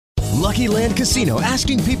Lucky Land Casino,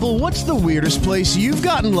 asking people, what's the weirdest place you've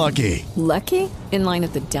gotten lucky? Lucky? In line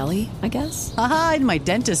at the deli, I guess? Aha, in my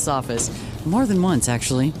dentist's office. More than once,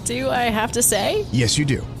 actually. Do I have to say? Yes, you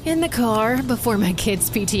do. In the car before my kids'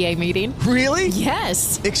 PTA meeting. Really?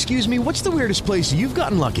 Yes. Excuse me, what's the weirdest place you've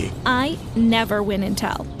gotten lucky? I never win and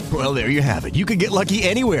tell. Well, there you have it. You can get lucky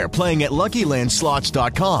anywhere, playing at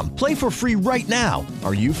LuckyLandSlots.com. Play for free right now.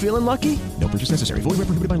 Are you feeling lucky? No purchase necessary. Void where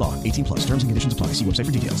prohibited by law. 18 plus. Terms and conditions apply. See website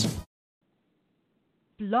for details.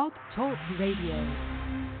 Blog Talk Radio.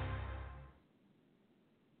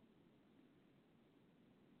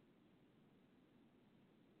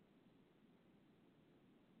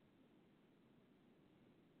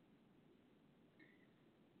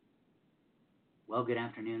 Well, good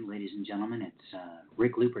afternoon, ladies and gentlemen. It's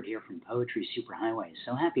Rick Lupert here from Poetry Superhighway.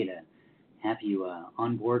 So happy to have you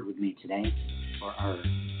on board with me today for our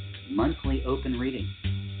monthly open reading.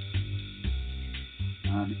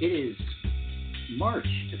 It is March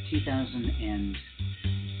of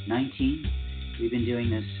 2019. We've been doing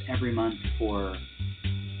this every month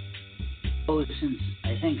since,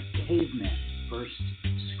 I think, cavemen first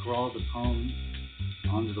scrawled a poem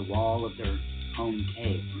onto the wall of their home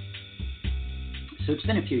cave. So it's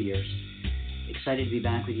been a few years. Excited to be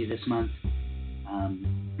back with you this month.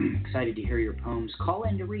 Excited to hear your poems. Call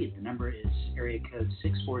in to read. The number is area code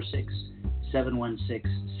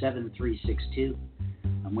 646-716-7362.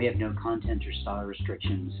 We have no content or style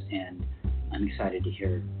restrictions, and I'm excited to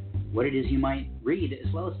hear what it is you might read, as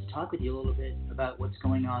well as to talk with you a little bit about what's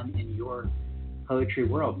going on in your poetry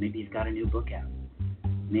world. Maybe you've got a new book out.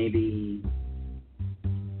 Maybe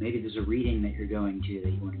there's a reading that you're going to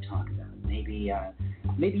that you want to talk about. Maybe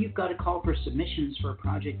you've got a call for submissions for a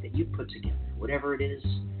project that you've put together. Whatever it is,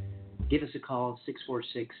 give us a call,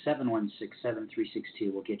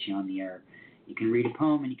 646-716-7362. We'll get you on the air. You can read a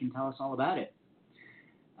poem and you can tell us all about it.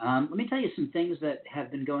 Let me tell you some things that have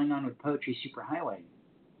been going on with Poetry Superhighway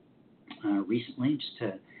recently,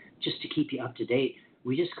 just to keep you up to date.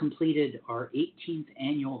 We just completed our 18th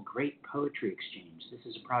annual Great Poetry Exchange. This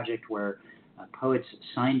is a project where poets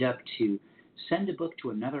signed up to send a book to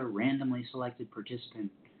another randomly selected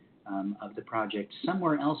participant of the project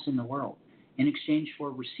somewhere else in the world in exchange for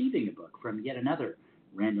receiving a book from yet another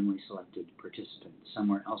randomly selected participant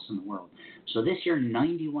somewhere else in the world. So this year,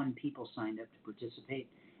 91 people signed up to participate.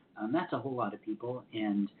 That's a whole lot of people,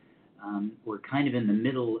 and we're kind of in the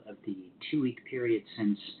middle of the 2-week period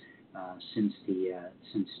since the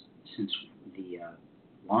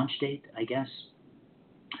launch date, I guess,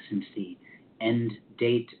 since the end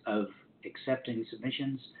date of accepting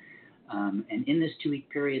submissions. And in this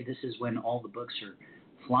 2-week period, this is when all the books are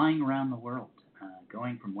flying around the world,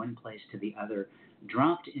 going from one place to the other,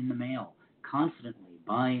 dropped in the mail confidently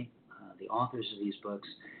by the authors of these books,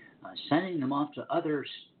 sending them off to other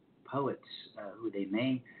poets who they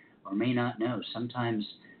may or may not know,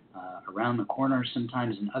 sometimes around the corner,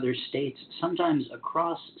 sometimes in other states, sometimes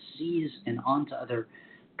across seas and onto other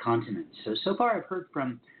continents. So far I've heard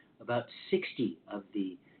from about 60 of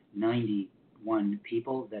the 91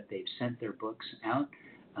 people that they've sent their books out.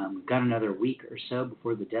 We've got another week or so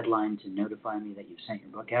before the deadline to notify me that you've sent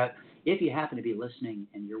your book out. If you happen to be listening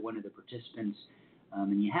and you're one of the participants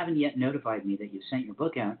and you haven't yet notified me that you've sent your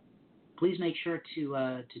book out, please make sure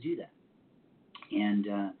to do that. And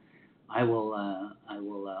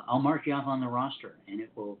I'll mark you off on the roster, and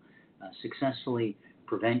it will successfully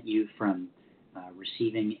prevent you from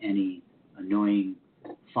receiving any annoying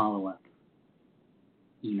follow-up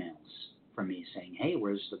emails from me saying, "Hey,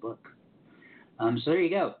 where's the book?" So there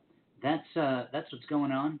you go. That's what's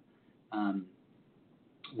going on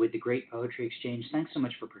with the Great Poetry Exchange. Thanks so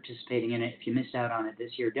much for participating in it. If you missed out on it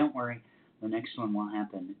this year, don't worry. The next one will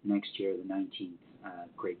happen next year. The 19th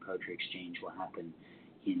Great Poetry Exchange will happen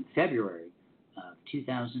in February of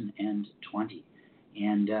 2020.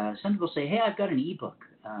 And some people say, "Hey, I've got an ebook.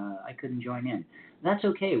 I couldn't join in." That's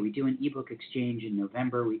okay. We do an ebook exchange in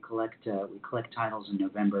November. We collect titles in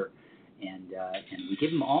November, and we give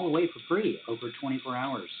them all away for free over 24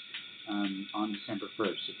 hours on December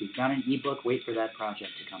 1st. If you've got an ebook, wait for that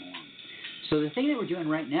project to come along. So the thing that we're doing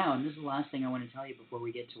right now, and this is the last thing I want to tell you before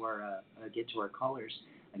we get to our callers.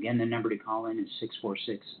 Again, the number to call in is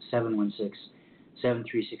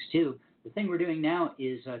 646-716-7362. The thing we're doing now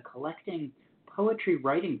is collecting poetry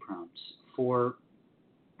writing prompts for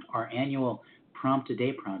our annual Prompt a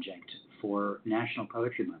Day project for National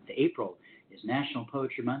Poetry Month. April is National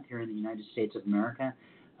Poetry Month here in the United States of America,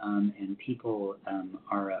 and people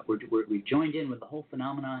we've joined in with the whole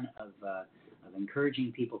phenomenon of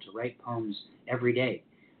encouraging people to write poems every day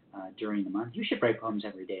during the month. You should write poems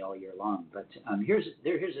every day all year long, but here's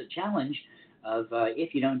a challenge. of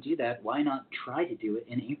if you don't do that, why not try to do it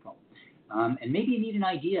in April? And maybe you need an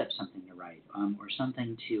idea of something to write or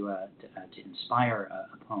something to inspire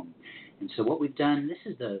a poem. And so what we've done,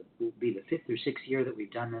 will be the 5th or 6th year that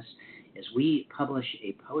we've done this, is we publish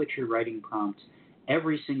a poetry writing prompt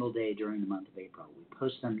every single day during the month of April. We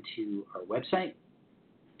post them to our website,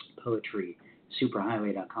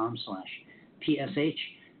 poetrysuperhighway.com/PSH,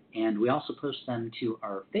 and we also post them to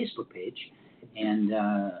our Facebook page, and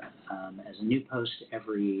as a new post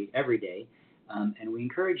every day. And we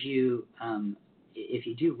encourage you, if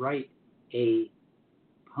you do write a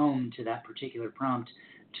poem to that particular prompt,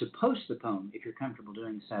 to post the poem, if you're comfortable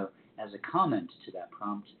doing so, as a comment to that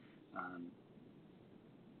prompt.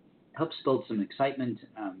 Helps build some excitement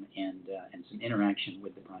and some interaction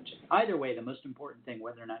with the project. Either way, the most important thing,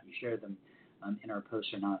 whether or not you share them in our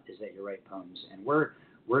posts or not, is that you write poems, and we're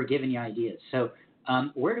giving you ideas. So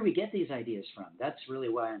where do we get these ideas from? That's really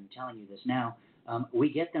why I'm telling you this now. We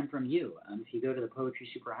get them from you. If you go to the Poetry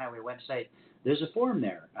Superhighway website, there's a form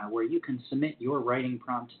there where you can submit your writing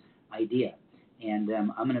prompt idea, and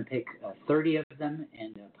I'm going to pick 30 of them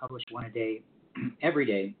and publish one a day every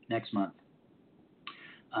day next month.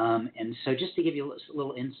 And so just to give you a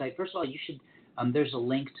little insight, first of all, you should, there's a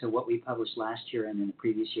link to what we published last year and in the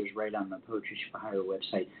previous years right on the Poetry Superhighway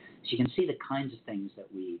website. So you can see the kinds of things that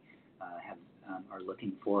we are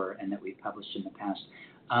looking for and that we've published in the past.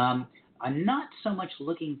 I'm not so much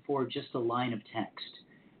looking for just a line of text.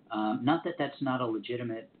 Not that that's not a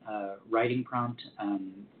legitimate writing prompt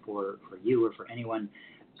for you or for anyone,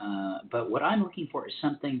 but what I'm looking for is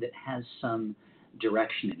something that has some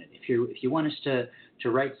direction in it. If you want us to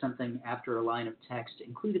write something after a line of text,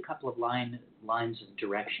 include a couple of lines of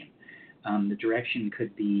direction. The direction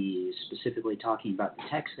could be specifically talking about the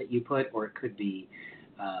text that you put, or it could be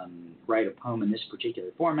write a poem in this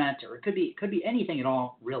particular format, or it could be anything at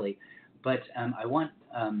all, really. But I want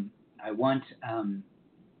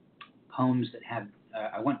poems that have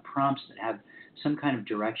I want prompts that have some kind of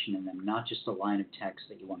direction in them, not just a line of text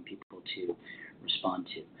that you want people to respond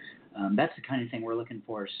to. That's the kind of thing we're looking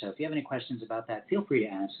for. So if you have any questions about that, feel free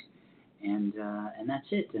to ask. And that's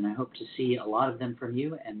it. And I hope to see a lot of them from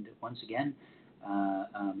you. And once again,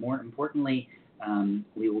 more importantly,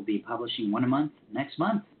 we will be publishing one a month next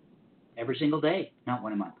month, every single day. Not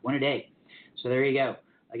one a month, one a day. So there you go.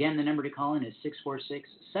 Again, the number to call in is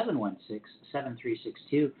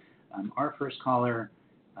 646-716-7362. Our first caller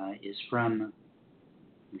is from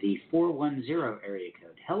the 410 area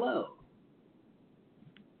code. Hello.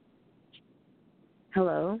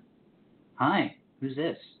 Hello. Hi. Who's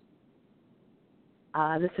this?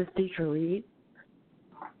 This is Deetra Reed.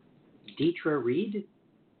 Deetra Reed?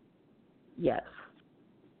 Yes.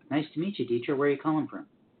 Nice to meet you, Deetra. Where are you calling from?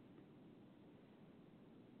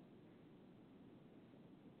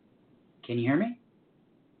 Can you hear me?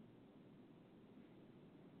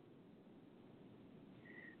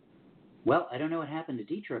 Well, I don't know what happened to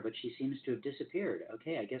Deetra, but she seems to have disappeared.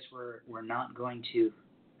 Okay, I guess we're not going to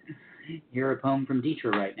hear a poem from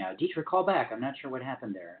Deetra right now. Deetra, call back. I'm not sure what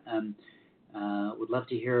happened there. Would love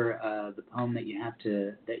to hear the poem that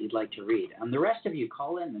you'd like to read. The rest of you,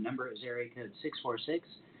 call in. The number is area code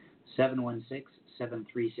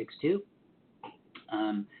 646-716-7362.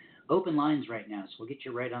 Open lines right now, so we'll get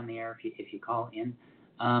you right on the air if you call in.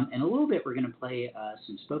 In a little bit, we're going to play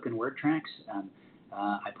some spoken word tracks.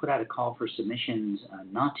 I put out a call for submissions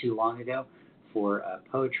not too long ago for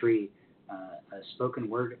poetry spoken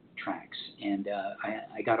word tracks, and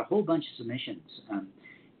I got a whole bunch of submissions. So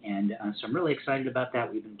I'm really excited about that.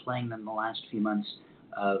 We've been playing them the last few months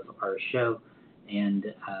of our show, and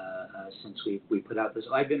since we put out this,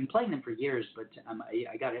 I've been playing them for years, but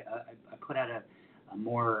I put out a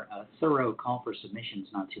more thorough call for submissions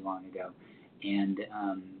not too long ago, and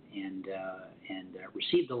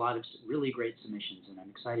received a lot of really great submissions, and I'm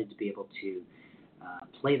excited to be able to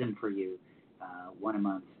play them for you one a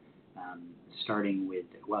month, starting with,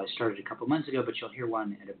 I started a couple months ago, but you'll hear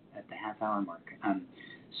one at the half-hour mark.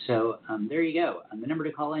 So there you go. The number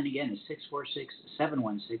to call in again is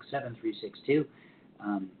 646-716-7362.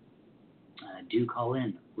 Do call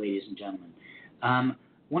in, ladies and gentlemen. I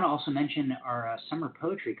want to also mention our summer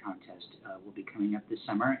poetry contest will be coming up this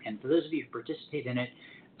summer, and for those of you who participate in it,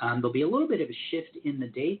 there'll be a little bit of a shift in the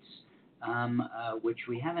dates, which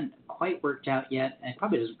we haven't quite worked out yet. And it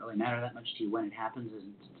probably doesn't really matter that much to you when it happens, as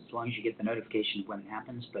long as you get the notification of when it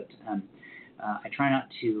happens. But I try not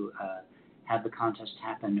to have the contest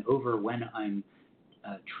happen over when I'm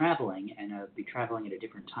traveling, and I'll be traveling at a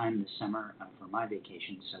different time this summer for my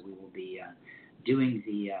vacation. So we will be doing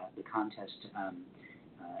the contest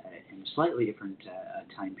in a slightly different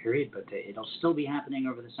time period, but it'll still be happening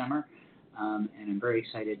over the summer. and I'm very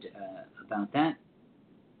excited about that.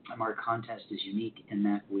 Our contest is unique in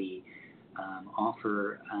that we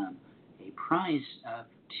offer a prize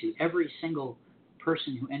to every single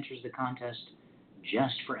person who enters the contest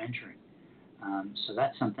just for entering. So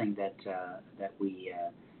that's something that we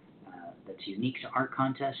that's unique to our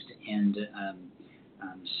contest, and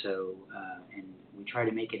and we try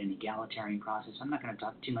to make it an egalitarian process. I'm not going to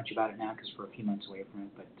talk too much about it now because we're a few months away from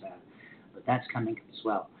it, but that's coming as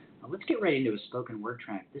well. Let's get right into a spoken word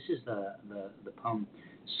track. This is the poem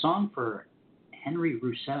 "Song for Henry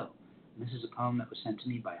Rousseau." And this is a poem that was sent to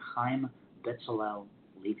me by Chaim Betzalel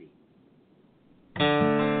Levy.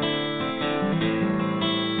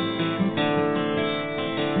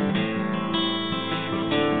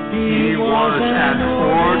 He was an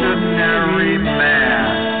ordinary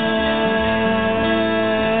man,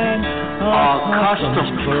 a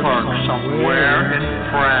customs clerk somewhere in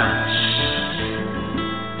France,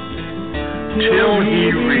 till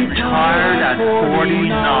he retired at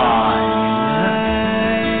 49.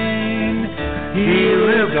 He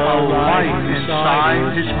lived a life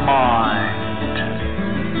inside his mind.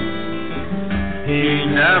 He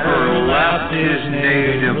never left his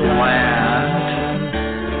native land,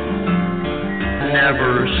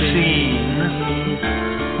 never seen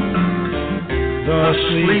the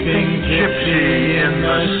sleeping gypsy in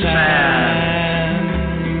the sand,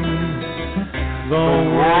 the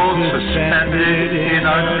world suspended in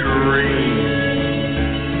a dream.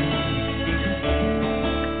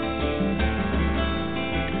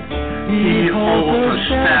 He holds a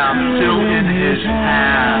staff still in his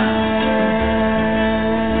hand,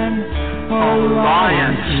 a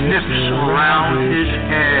lion sniffs around his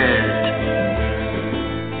head.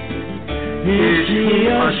 Is he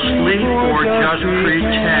asleep or just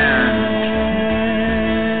pretend?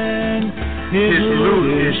 His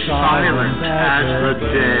lute is silent as the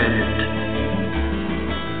dead.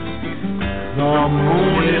 The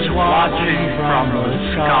moon is watching from the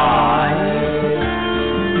sky.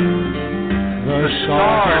 The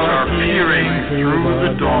stars are peering through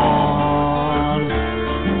the dawn.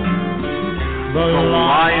 The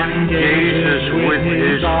lion gazes with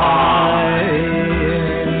his eyes.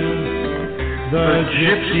 The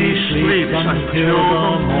gypsy sleeps until the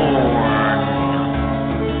morn.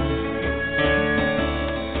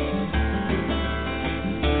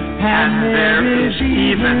 And there is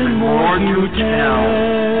even more to tell.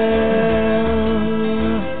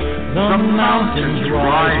 The mountains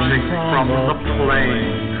rising from the plain.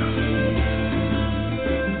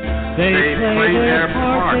 They play their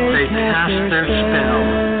part, they cast their spell.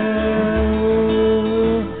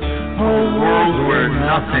 A world where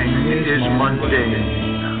nothing is mundane.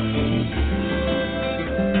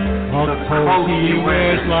 The coat he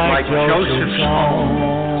wears like Joseph's own.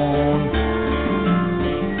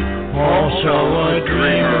 Also a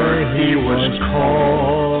dreamer he was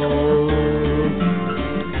called.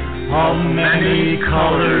 Of many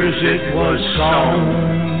colors it was sown.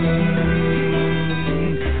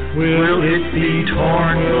 Will it be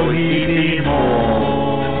torn? Will he be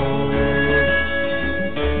mold?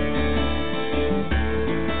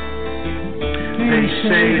 They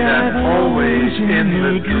say that always in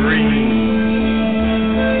the dream,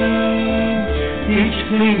 each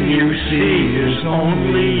thing you see is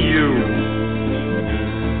only you.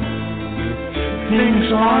 Things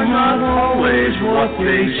are not always what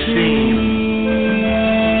they seem,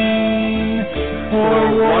 or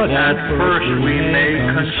what at first we may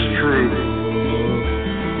construe.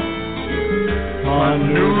 A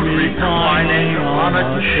nude reclining on a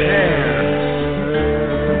chair,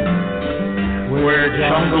 where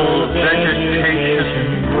jungle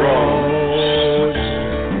vegetation grows.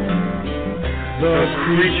 The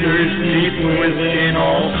creatures deep within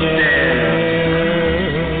all stare,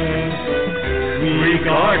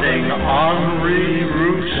 regarding Henri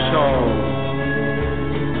Rousseau.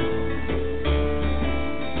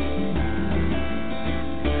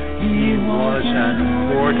 He was an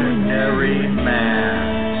ordinary man,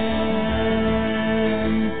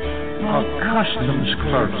 a customs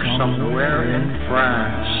clerk somewhere in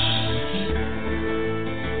France,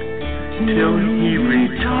 till he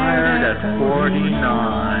retired at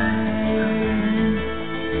 49.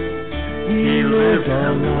 He lived a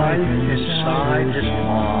life inside his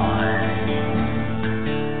mind.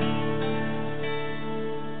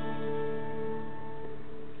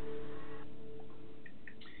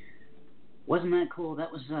 Wasn't that cool?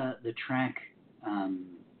 That was the track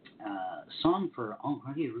Song for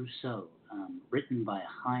Henri Rousseau, written by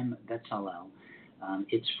Chaim Betzalel.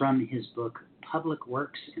 It's from his book Public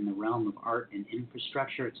Works in the Realm of Art and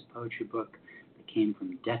Infrastructure. It's a poetry book that came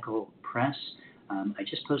from Deckel Press. I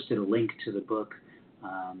just posted a link to the book,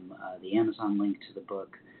 the Amazon link to the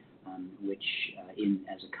book, which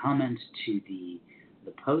as a comment to the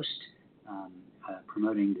post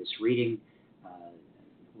promoting this reading,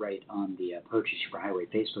 right on the Poetry Superhighway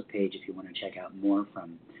Facebook page if you want to check out more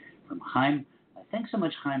from Chaim. Thanks so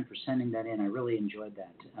much, Chaim, for sending that in. I really enjoyed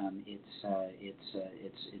that.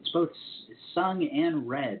 It's both sung and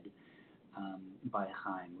read by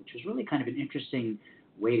Chaim, which was really kind of an interesting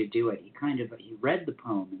way to do it. He read the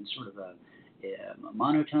poem in sort of a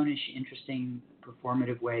monotonish, interesting,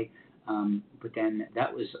 performative way, but then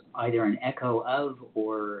that was either an echo of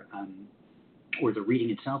or the reading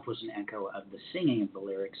itself was an echo of the singing of the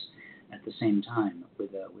lyrics at the same time,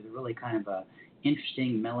 with a really kind of a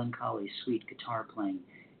interesting, melancholy, sweet guitar playing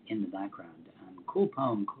in the background. Cool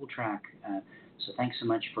poem, cool track. So thanks so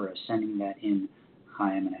much for sending that in,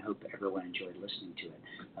 Chaim, and I hope everyone enjoyed listening to it.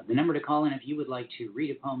 The number to call in if you would like to read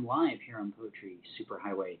a poem live here on Poetry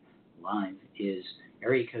Superhighway Live is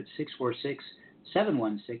area code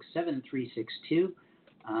 646-716-7362.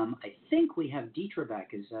 I think we have Deetra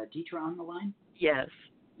back. Is Deetra on the line? Yes.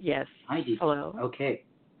 Hi, Deetra. Hello. Okay.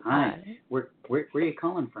 Hi. Where are you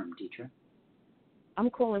calling from, Deetra? I'm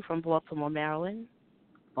calling from Baltimore, Maryland.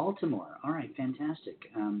 Baltimore. All right, fantastic.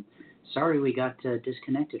 Sorry we got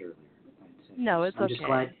disconnected earlier. No, it's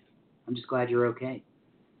okay. I'm just glad you're okay.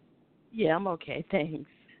 Yeah, I'm okay. Thanks.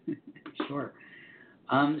 Sure.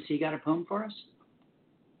 So you got a poem for us?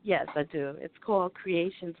 Yes, I do. It's called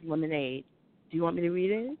Creation's Lemonade. Do you want me to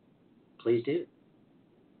read it? Please do.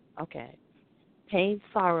 Okay. Pain,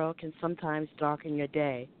 sorrow can sometimes darken your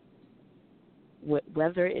day.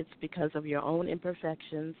 Whether it's because of your own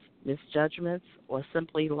imperfections, misjudgments, or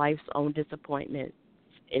simply life's own disappointments,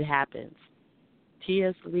 it happens.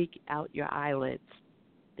 Tears leak out your eyelids.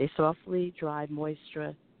 They softly dry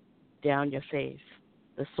moisture down your face,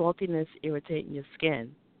 the saltiness irritating your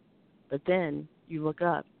skin. But then you look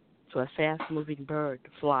up to a fast-moving bird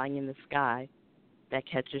flying in the sky that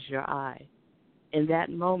catches your eye. In that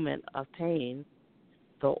moment of pain,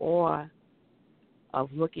 the awe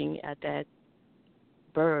of looking at that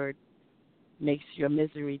bird makes your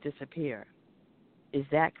misery disappear. Is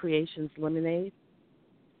that creation's lemonade?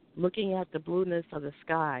 Looking at the blueness of the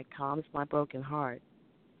sky calms my broken heart.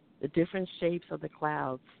 The different shapes of the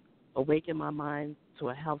clouds awaken my mind to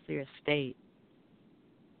a healthier state.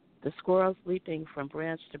 The squirrels leaping from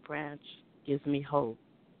branch to branch gives me hope.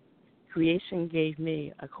 Creation gave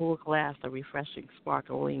me a cool glass of refreshing,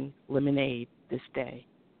 sparkling lemonade this day.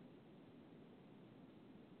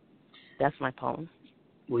 That's my poem.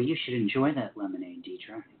 Well, you should enjoy that lemonade,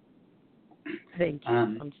 Deetra. Thank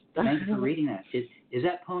you. Thank you for reading that. Is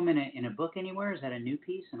that poem in a book anywhere? Is that a new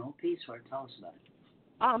piece, an old piece? Or tell us about it.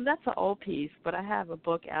 That's an old piece, but I have a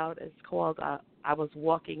book out. It's called I Was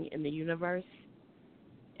Walking in the Universe,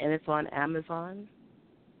 and it's on Amazon.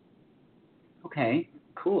 Okay,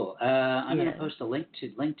 cool. I'm going to post a link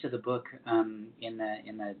to the book in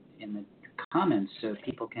the comments so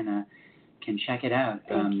people can check it out.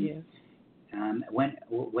 Thank you.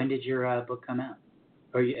 When did your book come out?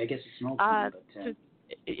 Or I guess it's an old one, but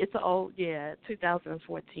it's an old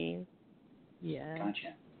 2014. Yeah.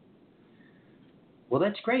 Gotcha. Well,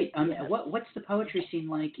 that's great. What's the poetry scene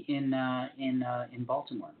like in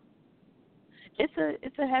Baltimore?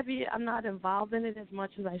 It's a heavy. I'm not involved in it as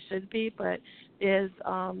much as I should be, but there's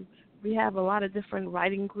we have a lot of different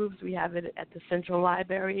writing groups. We have it at the Central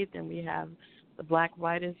Library, then we have the Black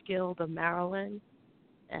Writers Guild of Maryland,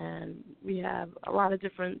 and we have a lot of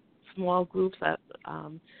different small groups that I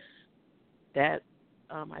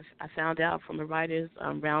found out from the Writers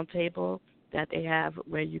Roundtable that they have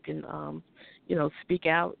where you can speak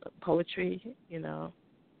out poetry,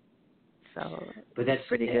 So, but that's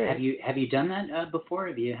pretty good. Have you done that before?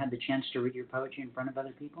 Have you had the chance to read your poetry in front of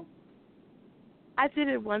other people? I did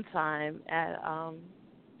it one time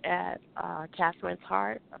at Catherine's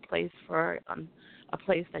Heart, a place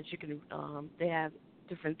that you can. They have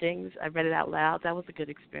different things. I read it out loud. That was a good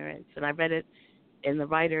experience, and I read it in the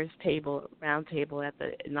writers' round table at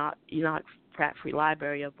the Enoch Pratt Free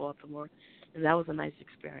Library of Baltimore, and that was a nice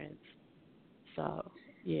experience. So,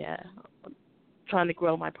 yeah. Trying to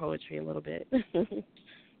grow my poetry a little bit.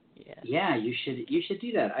 Yeah, you should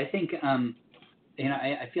do that. I think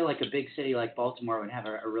I feel like a big city like Baltimore would have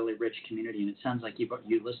a really rich community, and it sounds like you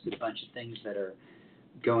listed a bunch of things that are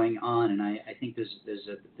going on, and I think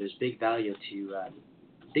there's big value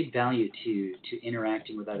to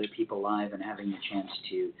interacting with other people live and having the chance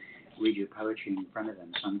to read your poetry in front of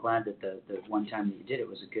them. So I'm glad that the one time that you did it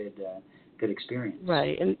was a good experience.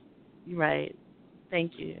 Right.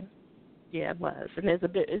 Thank you. Yeah, it was. And there's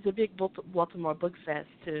a big Baltimore Book Fest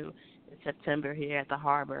too. It's September here at the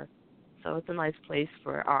harbor. So it's a nice place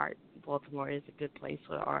for art. Baltimore is a good place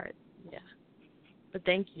for art. Yeah. But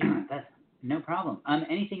thank you. That's no problem.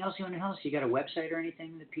 Anything else you want to tell us? You got a website or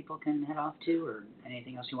anything that people can head off to, or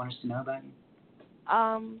anything else you want us to know about you?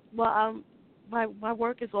 My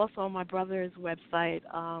work is also on my brother's website.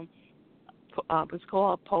 It's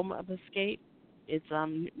called Poem of Escape. It's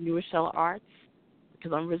New Rochelle Arts,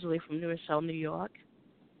 because I'm originally from New Rochelle, New York.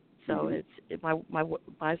 So some of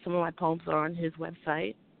my poems are on his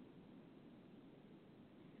website.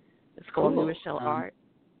 It's called New Rochelle Art.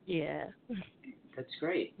 Yeah. That's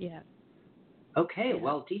great. Yeah. Okay. Yeah.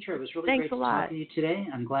 Well, Deetra, it was really great to talk to you today.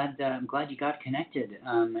 I'm glad you got connected.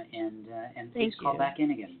 And please call back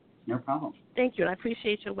in again. No problem. Thank you. And I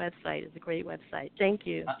appreciate your website. It's a great website. Thank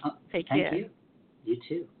you. Take care. Thank you. You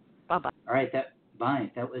too. Bye-bye. All right.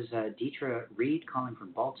 Bye. That was Deetra Reed calling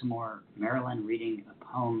from Baltimore, Maryland, reading a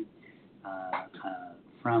poem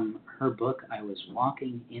from her book, I Was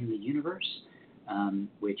Walking in the Universe,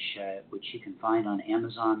 which you can find on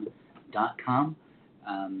Amazon.com.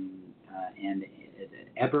 And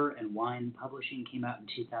Eber and Wine Publishing came out in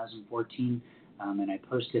 2014. And I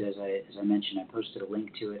posted, as I mentioned, I posted a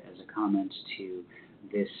link to it as a comment to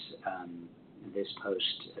this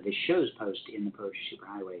show's post in the Poetry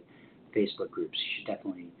Superhighway Facebook groups. You should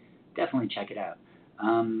definitely check it out.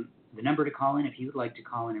 The number to call in, if you would like to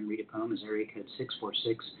call in and read a poem, is area code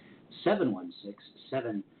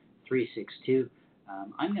 646-716-7362.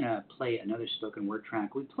 I'm going to play another spoken word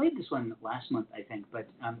track. We played this one last month, I think, but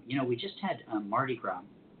we just had Mardi Gras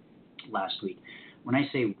last week. When I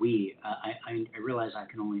say we, I realize I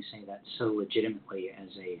can only say that so legitimately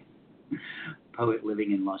as a poet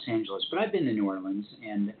living in Los Angeles. But I've been to New Orleans,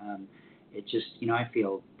 and it just, I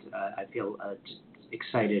feel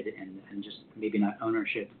excited and just maybe not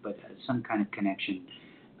ownership, but some kind of connection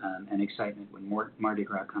and excitement when Mardi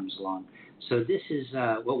Gras comes along. So this is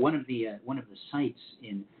one of the sites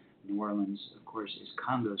in New Orleans, of course, is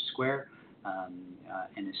Congo Square,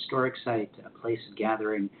 an historic site, a place of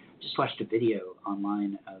gathering. Just watched a video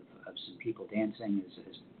online of some people dancing as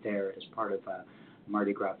there as part of a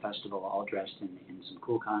Mardi Gras festival, all dressed in some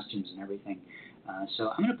cool costumes and everything. So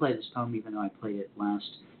I'm going to play this poem, even though I played it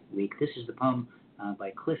last week. This is the poem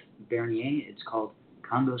by Cliff Bernier. It's called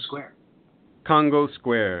Congo Square. Congo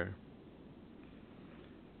Square.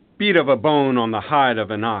 Beat of a bone on the hide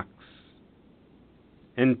of an ox.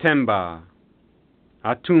 Ntemba.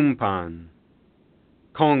 Atumpan.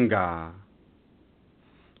 Conga.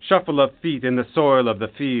 Shuffle of feet in the soil of the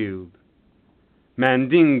field.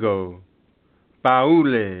 Mandingo.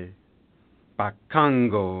 Baule.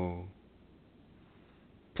 Bakango.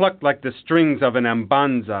 Plucked like the strings of an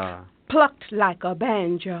ambanza. Plucked like a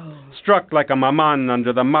banjo. Struck like a maman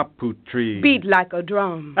under the mapu tree. Beat like a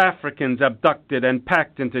drum. Africans abducted and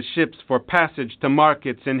packed into ships for passage to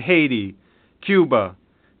markets in Haiti, Cuba,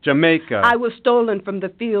 Jamaica. I was stolen from the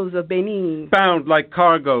fields of Benin. Bound like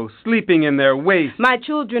cargo, sleeping in their waist. My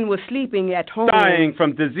children were sleeping at home. Dying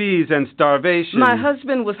from disease and starvation. My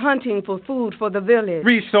husband was hunting for food for the village.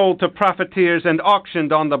 Resold to profiteers and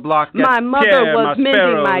auctioned on the block at my mother Pierre was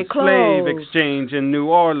mending my clothes. Slave exchange in New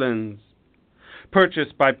Orleans.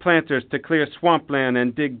 Purchased by planters to clear swampland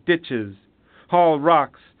and dig ditches. Haul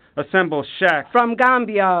rocks. Assemble shacks. From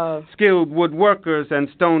Gambia. Skilled woodworkers and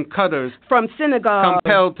stone cutters. From Senegal.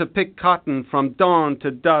 Compelled to pick cotton from dawn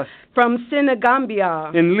to dusk. From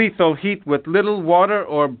Senegambia. In lethal heat with little water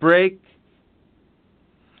or break.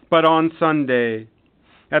 But on Sunday,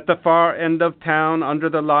 at the far end of town, under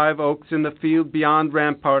the live oaks in the field beyond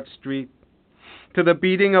Rampart Street, to the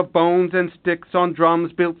beating of bones and sticks on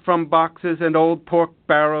drums built from boxes and old pork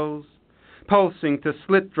barrels, pulsing to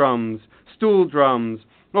slit drums, stool drums,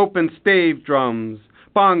 open stave drums,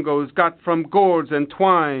 bongos got from gourds and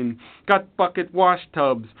twine, gut bucket wash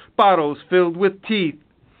tubs, bottles filled with teeth,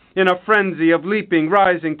 in a frenzy of leaping,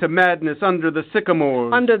 rising to madness under the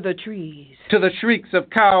sycamores, under the trees, to the shrieks of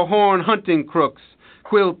cow horn hunting crooks,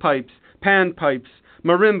 quill pipes, pan pipes,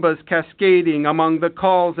 marimbas cascading among the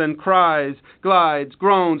calls and cries, glides,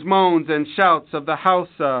 groans, moans, and shouts of the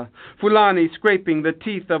Hausa, Fulani scraping the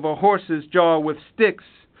teeth of a horse's jaw with sticks,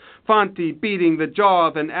 Fanti beating the jaw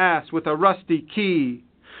of an ass with a rusty key,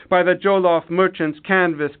 by the Jollof merchant's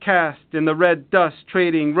canvas cast in the red dust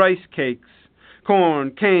trading rice cakes,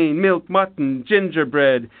 corn, cane, milk, mutton,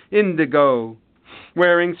 gingerbread, indigo,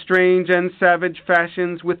 wearing strange and savage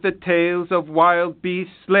fashions with the tails of wild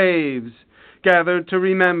beast slaves, gathered to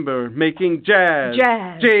remember, making jazz,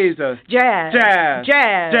 jazz, Jesus, jazz, jazz,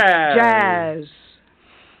 jazz, jazz, jazz.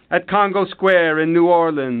 At Congo Square in New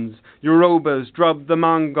Orleans, Yorubas drubbed the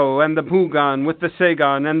mango and the bougan with the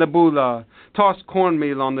segan and the bula, tossed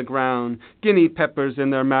cornmeal on the ground, guinea peppers in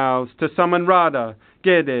their mouths to summon Rada,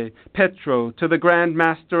 Gede, Petro, to the Grand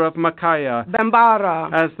Master of Makaya,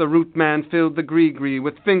 Bambara, as the root man filled the gree-gree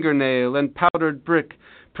with fingernail and powdered brick,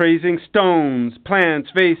 praising stones, plants,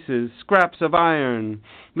 vases, scraps of iron,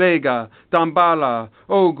 lega, dambala,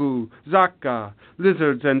 ogu, zaka,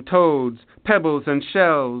 lizards and toads, pebbles and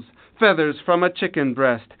shells, feathers from a chicken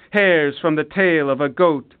breast, hairs from the tail of a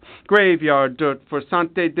goat, graveyard dirt for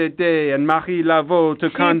Sante Dede and Marie Laveau to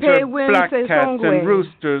conjure black cats and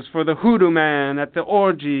roosters for the hoodoo man at the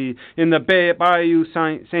orgy in the Bayou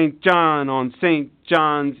St. John on St.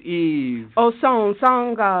 John's Eve. O son,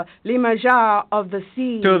 sanga, limaja of the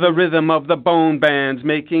sea. To the rhythm of the bone bands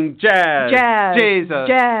making jazz, jazz, Jesus,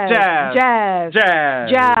 jazz, jazz, jazz,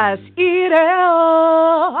 jazz, jazz.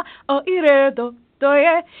 Ire o ire do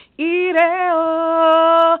doye,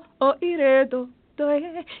 ire o ire do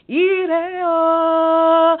doye, ire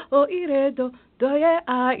o ire do doye,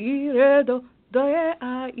 a ire do doye,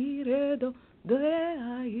 a ire do doye,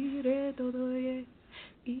 a ire do doye.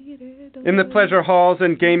 In the pleasure halls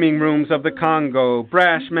and gaming rooms of the Congo,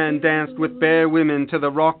 brash men danced with bare women to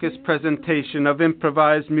the raucous presentation of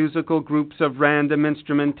improvised musical groups of random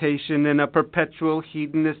instrumentation in a perpetual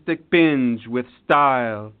hedonistic binge with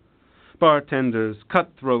style. Bartenders,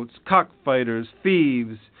 cutthroats, cockfighters,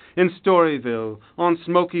 thieves, in Storyville, on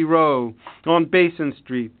Smoky Row, on Basin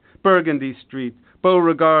Street, Burgundy Street,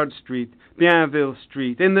 Beauregard Street, Bienville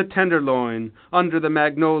Street, in the Tenderloin, under the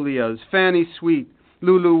magnolias, Fanny Sweet,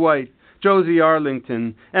 Lulu White, Josie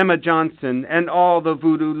Arlington, Emma Johnson, and all the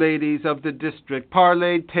voodoo ladies of the district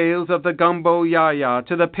parlayed tales of the gumbo yaya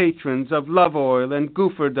to the patrons of Love Oil and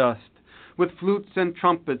Goofer Dust, with flutes and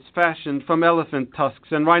trumpets fashioned from elephant tusks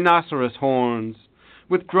and rhinoceros horns,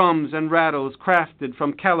 with drums and rattles crafted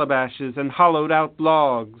from calabashes and hollowed-out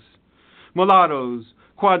logs. Mulattoes,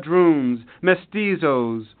 quadroons,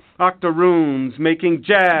 mestizos, octoroons making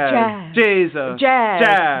jazz, jazz,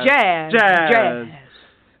 jazz, jazz.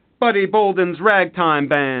 Buddy Bolden's ragtime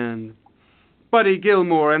band, Buddy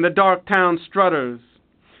Gilmore and the Darktown Strutters,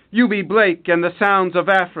 U.B. Blake and the Sounds of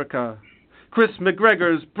Africa, Chris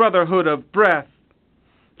McGregor's Brotherhood of Breath,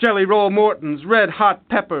 Jelly Roll Morton's Red Hot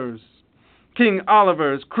Peppers, King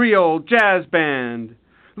Oliver's Creole Jazz Band,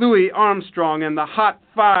 Louis Armstrong and the Hot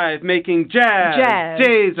Five making jazz, jazz,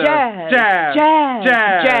 jazz, jazz,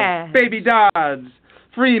 jazz, Baby Dodds,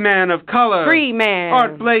 Free Man of Color, Free Man,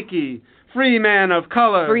 Art Blakey, Free Man of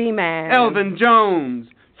Color, Free Man, Elvin Jones,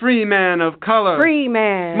 Free Man of Color, Free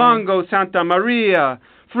Man, Mongo Santa Maria,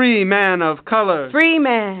 Free Man of Color, Free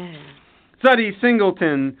Man, Zuddy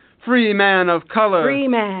Singleton, Free Man of Color, Free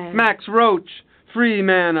Man, Max Roach, Free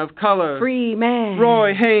Man of Color, Free Man,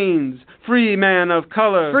 Roy Haynes, Free Man of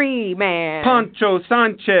Color, Free Man, Pancho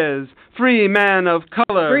Sanchez, Free Man of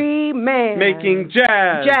Color, Free Man, making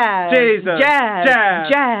jazz, jazz, Jesus, jazz, jazz,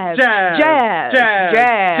 jazz, jazz, jazz, jazz,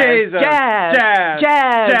 jazz, Jesus, jazz,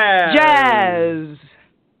 jazz, jazz, jazz.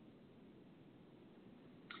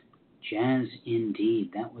 Jazz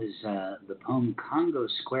indeed. That was the poem Congo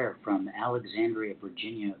Square from Alexandria,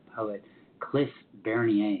 Virginia poet Cliff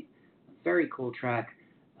Bernier. A very cool track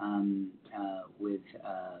with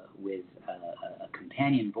a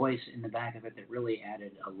companion voice in the back of it that really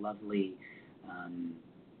added a lovely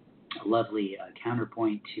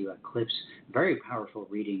counterpoint to Cliff's very powerful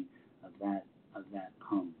reading of that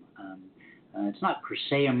poem. It's not per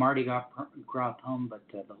se a Mardi Gras poem, but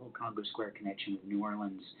the whole Congo Square connection with New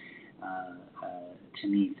Orleans to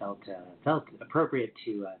me felt appropriate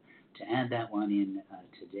to add that one in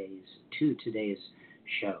today's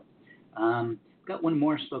show. Got one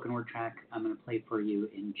more spoken word track I'm going to play for you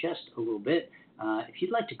in just a little bit. If you'd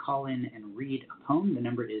like to call in and read a poem, the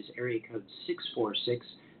number is area code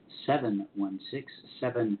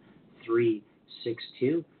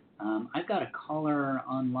 646-716-7362. I've got a caller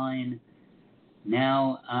online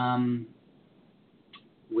now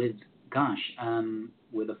with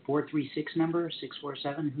a 436 number,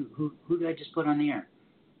 647. Who did I just put on the air?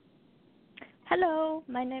 Hello,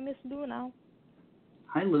 my name is Luna.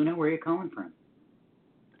 Hi, Luna. Where are you calling from?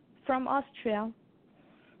 From Austria.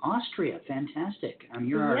 Austria, fantastic.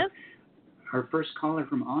 You're our first caller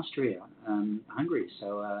from Austria, Hungary.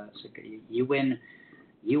 So you win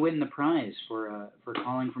the prize for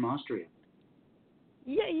calling from Austria.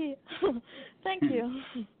 Yeah. Thank you.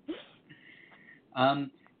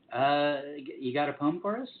 You got a poem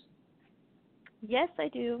for us? Yes, I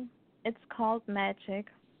do. It's called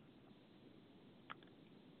Magic.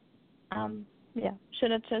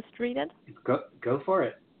 Should I just read it? Go for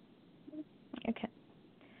it. Okay.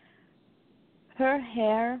 Her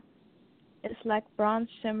hair is like bronze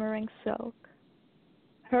shimmering silk.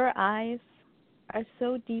 Her eyes are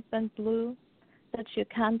so deep and blue that you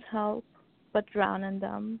can't help but drown in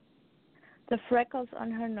them. The freckles on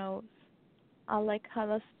her nose are like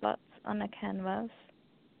color spots on a canvas,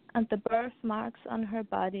 and the birthmarks on her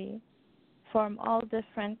body form all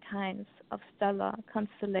different kinds of stellar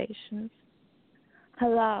constellations. Her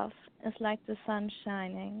laugh is like the sun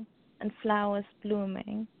shining, and flowers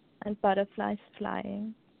blooming, and butterflies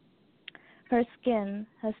flying. Her skin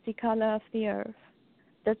has the color of the earth.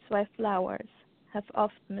 That's why flowers have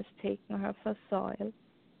often mistaken her for soil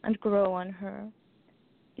and grow on her.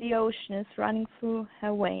 The ocean is running through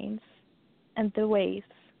her veins, and the waves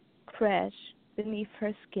crash beneath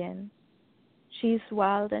her skin. She is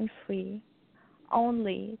wild and free,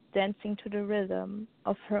 only dancing to the rhythm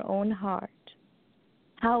of her own heart.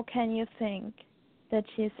 How can you think that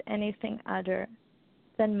she is anything other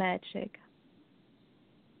than magic?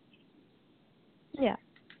 Yeah,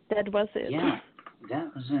 that was it. Yeah,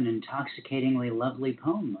 that was an intoxicatingly lovely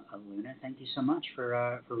poem, Luna. Thank you so much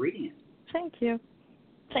for reading it. Thank you.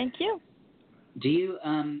 Thank you. Do you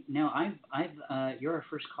now? You're our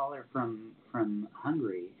first caller from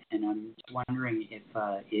Hungary, and I'm just wondering if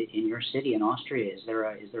in your city in Austria is there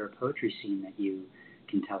a poetry scene that you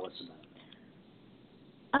can tell us about?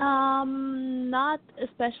 Not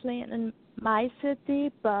especially in my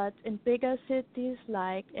city, but in bigger cities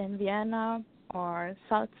like in Vienna or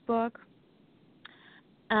Salzburg.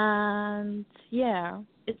 And yeah,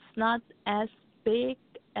 it's not as big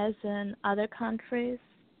as in other countries,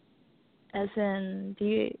 as in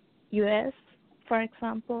the US, for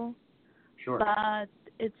example. Sure. But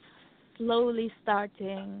it's slowly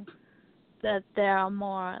starting that there are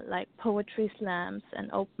more like poetry slams and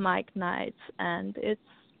open mic nights, and it's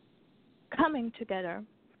coming together.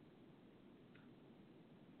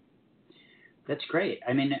 That's great.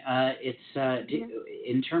 I mean, it's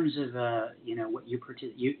in terms of what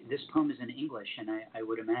this poem is in English, and I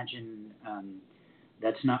would imagine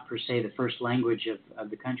that's not per se the first language of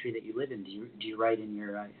the country that you live in. Do you write in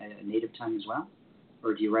your native tongue as well,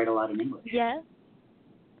 or do you write a lot in English? Yes,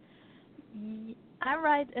 I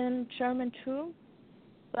write in German too,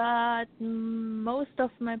 but most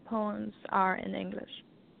of my poems are in English.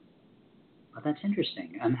 Oh, that's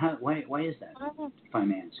interesting. Why is that, if I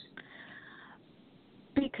may ask?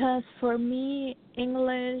 Because for me,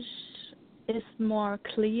 English is more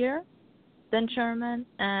clear than German,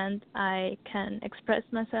 and I can express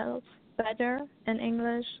myself better in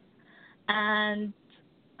English, and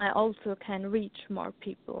I also can reach more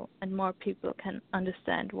people, and more people can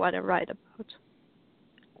understand what I write about.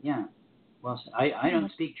 Yeah. Well, I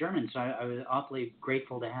don't speak German, so I was awfully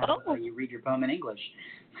grateful to have you read your poem in English.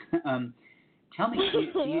 Tell me,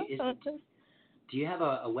 do you have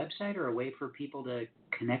a website or a way for people to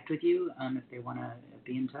connect with you if they want to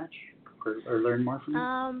be in touch or learn more from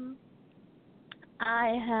you?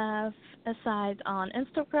 I have a site on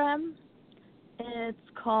Instagram. It's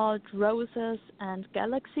called Roses and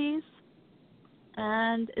Galaxies,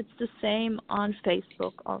 and it's the same on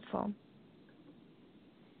Facebook also.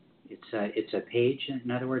 It's a page,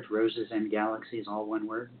 in other words, Roses and Galaxies, all one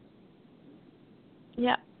word?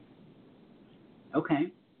 Yeah.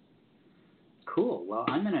 Okay. Cool. Well,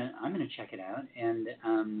 I'm gonna check it out, and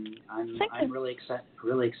I'm really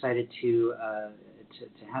excited to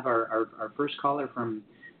have our first caller from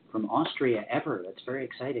Austria ever. That's very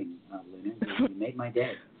exciting, Luna. You made my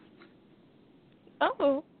day.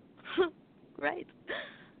 Oh, great.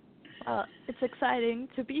 It's exciting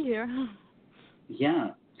to be here.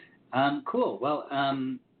 Yeah. Cool. Well,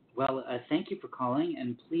 thank you for calling,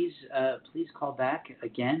 and please call back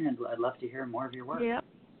again, and I'd love to hear more of your work. Yeah.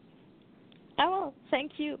 I will.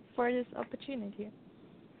 Thank you for this opportunity.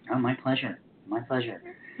 Oh, my pleasure. My pleasure.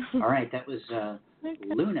 All right, that was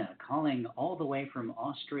Luna calling all the way from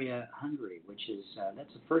Austria, Hungary, which is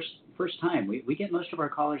that's the first time. We get most of our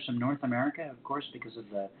callers from North America, of course, because of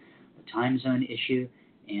the time zone issue,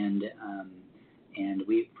 and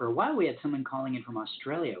we for a while we had someone calling in from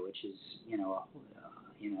Australia, which is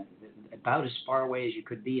about as far away as you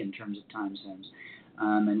could be in terms of time zones,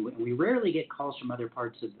 and we rarely get calls from other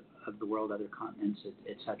parts of the world, other continents,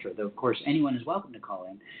 etc. Though, of course, anyone is welcome to call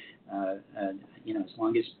in, as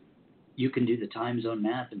long as you can do the time zone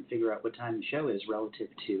math and figure out what time the show is relative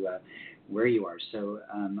to where you are. So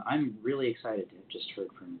I'm really excited to have just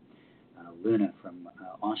heard from Luna from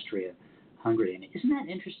Austria, Hungary. And isn't that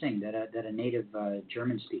interesting that a native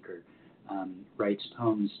German speaker writes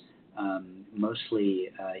poems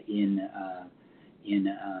mostly in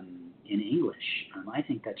English? I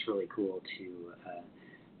think that's really cool to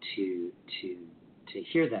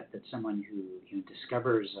hear that someone who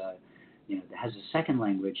discovers that has a second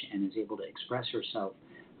language and is able to express herself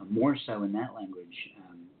more so in that language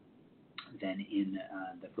than in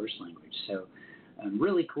the first language. So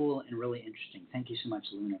really cool and really interesting. Thank you so much,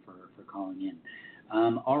 Luna, for calling in.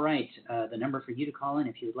 All right, the number for you to call in,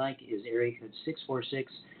 if you would like, is area code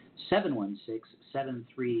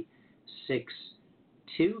 646-716-7362.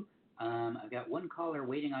 I've got one caller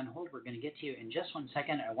waiting on hold. We're going to get to you in just 1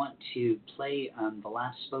 second. I want to play the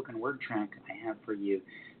last spoken word track I have for you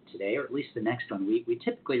today, or at least the next one. We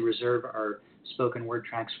typically reserve our spoken word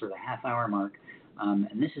tracks for the half-hour mark,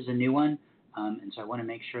 and this is a new one, and so I want to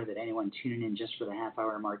make sure that anyone tuning in just for the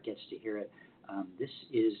half-hour mark gets to hear it. This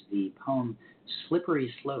is the poem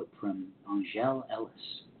Slippery Slope from Angèle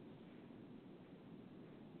Ellis.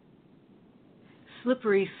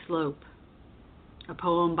 Slippery Slope, a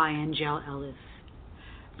poem by Angèle Ellis,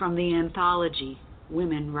 from the anthology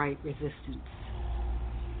Women Write Resistance.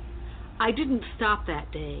 I didn't stop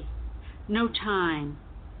that day. No time,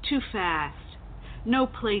 too fast, no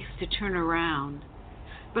place to turn around.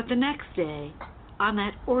 But the next day, on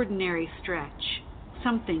that ordinary stretch,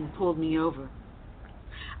 something pulled me over.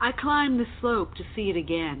 I climbed the slope to see it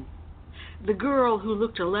again. The girl who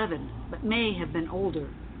looked 11, but may have been older,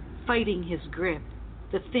 fighting his grip,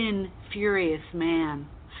 the thin, furious man,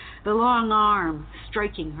 the long arm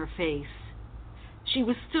striking her face. She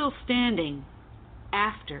was still standing,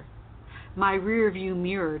 after, my rearview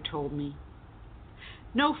mirror told me.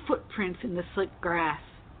 No footprints in the slick grass,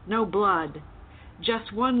 no blood,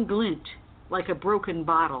 just one glint like a broken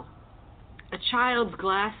bottle. A child's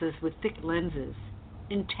glasses with thick lenses,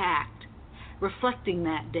 intact, reflecting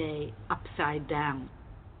that day upside down.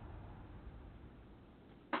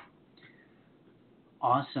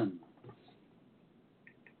 Awesome.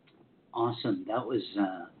 That was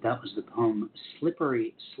the poem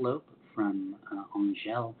 "Slippery Slope" from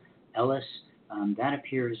Angèle Ellis. That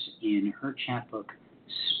appears in her chapbook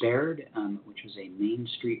 "Spared," which was a Main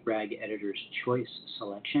Street Rag Editor's Choice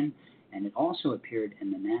selection, and it also appeared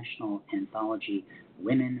in the national anthology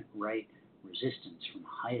 "Women Write Resistance" from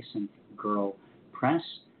Hyacinth Girl Press.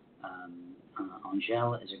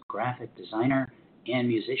 Angèle is a graphic designer and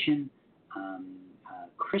musician.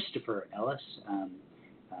 Christopher Ellis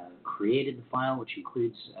created the file, which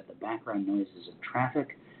includes the background noises of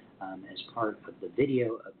traffic as part of the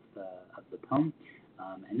video of the poem,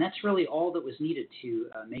 and that's really all that was needed to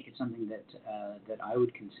make it something that I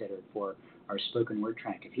would consider for our spoken word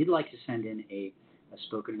track. If you'd like to send in a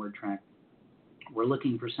spoken word track, we're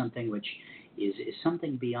looking for something which is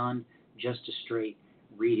something beyond just a straight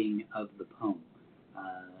reading of the poem.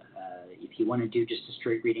 If you want to do just a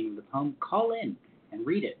straight reading of the poem, call in and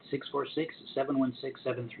read it,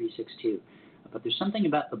 646-716-7362. But there's something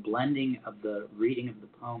about the blending of the reading of the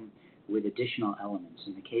poem with additional elements.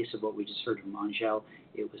 In the case of what we just heard from Angèle,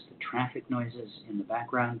 it was the traffic noises in the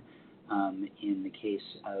background. In the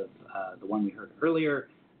case of the one we heard earlier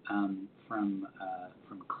from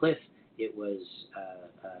Cliff, it was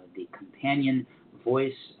the companion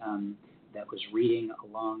voice that was reading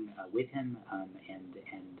along with him and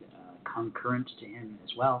concurrent to him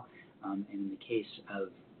as well. In the case of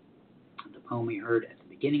the poem we heard at the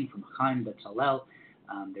beginning from Chaim Betzalel,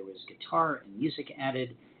 there was guitar and music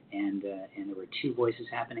added, and there were two voices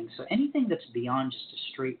happening. So anything that's beyond just a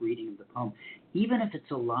straight reading of the poem, even if it's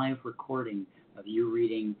a live recording of you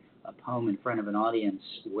reading a poem in front of an audience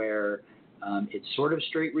where it's sort of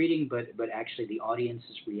straight reading, but actually the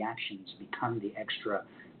audience's reactions become the extra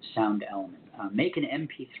sound element. Make an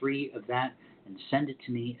MP3 of that and send it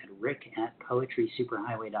to me at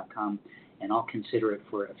rick@poetrysuperhighway.com, and I'll consider it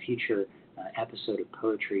for a future episode of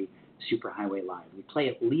Poetry Superhighway Live. We play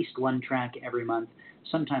at least one track every month,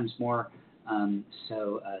 sometimes more,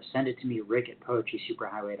 so send it to me,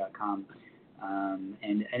 rick@poetrysuperhighway.com.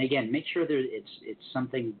 And again, make sure that it's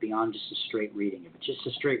something beyond just a straight reading. If it's just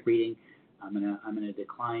a straight reading, I'm gonna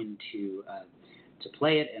decline to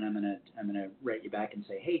play it, and I'm gonna write you back and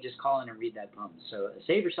say, hey, just call in and read that poem. So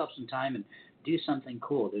save yourself some time and do something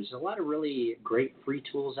cool. There's a lot of really great free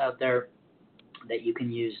tools out there that you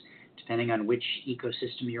can use depending on which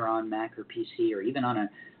ecosystem you're on, Mac or PC, or even on a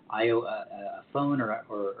phone or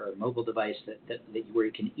a mobile device that where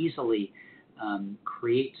you can easily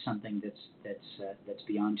create something that's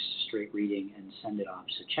beyond just a straight reading and send it off.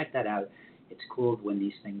 So check that out. It's cool when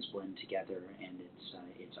these things blend together, and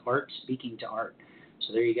it's art speaking to art.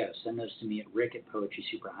 So there you go. Send those to me at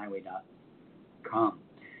rick@poetrysuperhighway.com.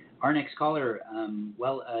 Our next caller,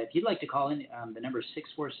 if you'd like to call in, the number is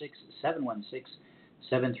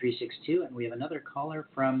 646-716-7362, and we have another caller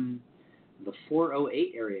from the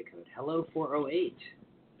 408 area code. Hello, 408.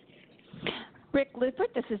 Rick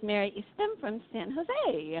Lupert, this is Mary Eastham from San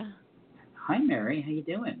Jose. Hi, Mary. How you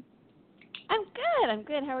doing? I'm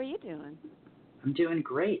good. How are you doing? I'm doing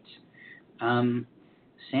great. San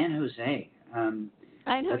Jose.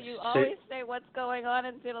 I know you always say what's going on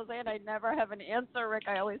in San Jose, and I never have an answer, Rick.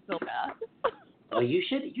 I always feel bad. Well, you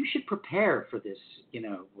should prepare for this,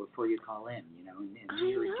 before you call in, and do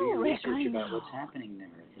your research about what's happening there.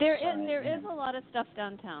 There is a lot of stuff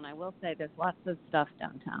downtown. I will say there's lots of stuff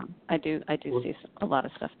downtown. I do see a lot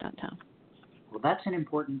of stuff downtown. Well, that's an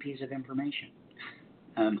important piece of information.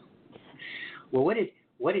 Well,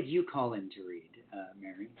 what did you call in to read,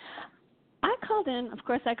 Mary? I called in. Of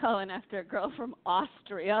course, I call in after a girl from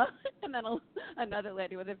Austria, and then another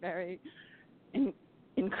lady with a very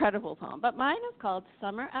incredible poem. But mine is called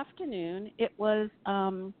Summer Afternoon. It was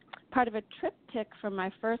part of a triptych from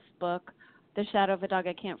my first book, The Shadow of a Dog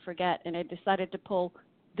I Can't Forget, and I decided to pull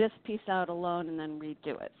this piece out alone and then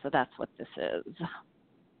redo it. So that's what this is.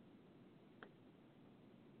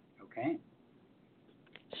 Okay.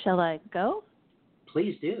 Shall I go?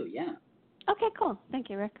 Please do, yeah. Okay, cool. Thank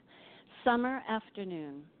you, Rick. Summer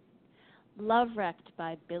Afternoon. Love Wrecked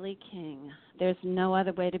by Billy King. There's no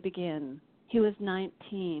other way to begin. He was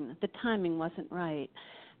 19. The timing wasn't right.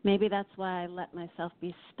 Maybe that's why I let myself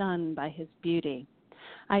be stunned by his beauty.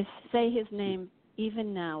 I say his name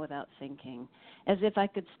even now without thinking, as if I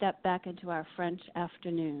could step back into our French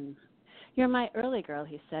afternoon. You're my early girl,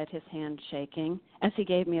 he said, his hand shaking, as he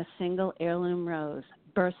gave me a single heirloom rose,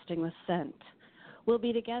 bursting with scent. We'll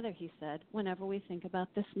be together, he said, whenever we think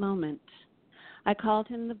about this moment. I called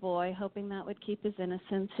him the boy, hoping that would keep his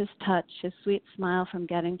innocence, his touch, his sweet smile from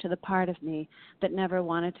getting to the part of me that never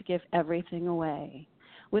wanted to give everything away.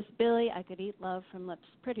 With Billy, I could eat love from lips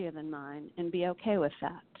prettier than mine and be okay with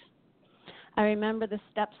that. I remember the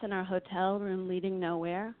steps in our hotel room leading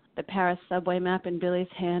nowhere, the Paris subway map in Billy's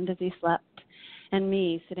hand as he slept, and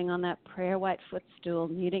me sitting on that prayer-white footstool,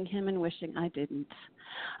 needing him and wishing I didn't.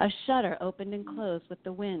 A shutter opened and closed with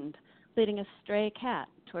the wind, leading a stray cat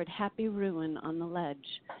toward happy ruin on the ledge,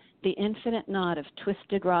 the infinite knot of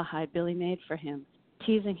twisted rawhide Billy made for him,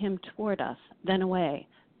 teasing him toward us, then away,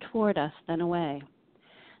 toward us, then away.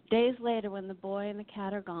 Days later, when the boy and the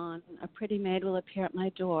cat are gone, a pretty maid will appear at my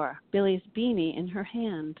door, Billy's beanie in her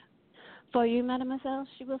hand. For you, mademoiselle,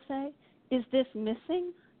 she will say, is this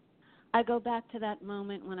missing? I go back to that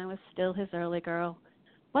moment when I was still his early girl.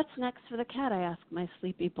 What's next for the cat, I ask my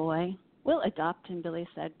sleepy boy. We'll adopt him, Billy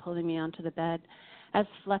said, pulling me onto the bed, as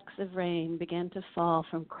flecks of rain began to fall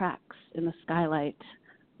from cracks in the skylight,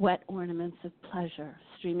 wet ornaments of pleasure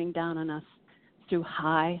streaming down on us through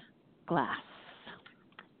high glass.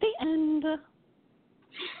 The end.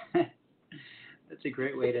 That's a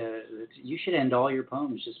great way to. You should end all your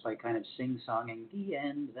poems just by kind of sing-songing the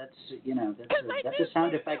end. That's a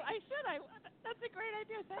sound effect. I should. That's a great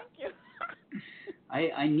idea. Thank you.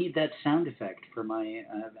 I need that sound effect for my.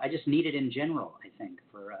 I just need it in general. I think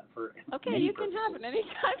for. Okay, you can have it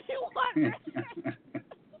anytime you want.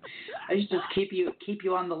 I should just keep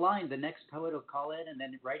you on the line. The next poet will call in, and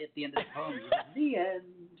then right at the end of the poem, the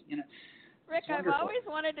end. Rick, I've always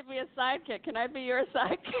wanted to be a sidekick. Can I be your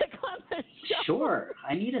sidekick on this show? Sure,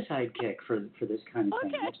 I need a sidekick for this kind of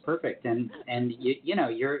thing. That's perfect, and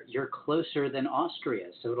you're closer than Austria,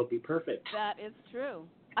 so it'll be perfect. That is true.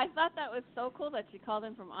 I thought that was so cool that you called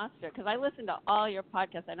in from Austria because I listen to all your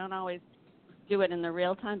podcasts. I don't always do it in the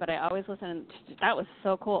real time, but I always listen. That was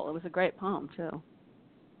so cool. It was a great poem too.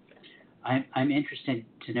 I'm interested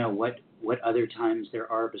to know what other times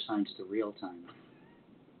there are besides the real time.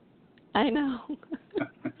 I know.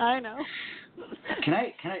 I know. Can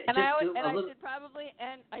I I should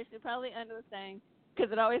probably end with saying,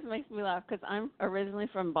 because it always makes me laugh, because I'm originally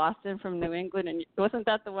from Boston, from New England, and wasn't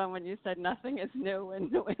that the one when you said nothing is new in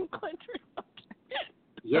New England?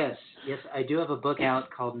 Yes, I do have a book out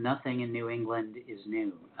called Nothing in New England is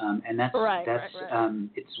New, and that's right.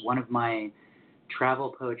 It's one of my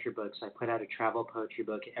travel poetry books. I put out a travel poetry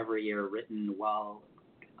book every year written while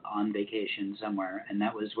on vacation somewhere, and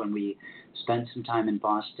that was when we spent some time in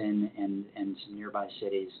Boston and some nearby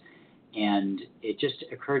cities, and it just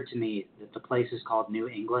occurred to me that the place is called New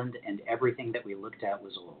England, and everything that we looked at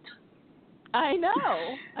was old. I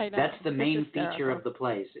know. That's the main feature of the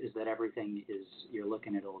place, is that everything is, you're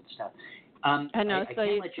looking at old stuff. I know, so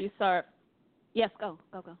you saw it. Yes, go.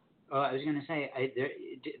 Oh, I was going to say,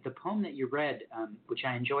 the poem that you read, which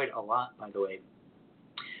I enjoyed a lot, by the way,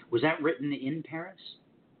 was that written in Paris?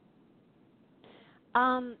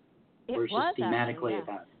 It or was just thematically actually,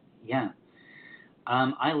 about. Yeah.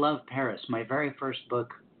 I love Paris. My very first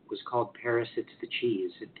book was called Paris, It's the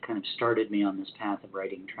Cheese. It kind of started me on this path of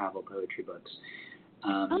writing travel poetry books.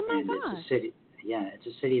 Oh my and gosh. it's a city. Yeah, it's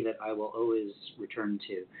a city that I will always return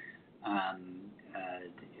to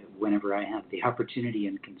whenever I have the opportunity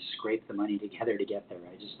and can scrape the money together to get there.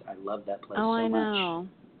 I love that place so much.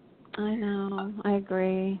 I know. I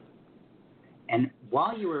agree. And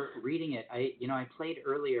while you were reading it, I played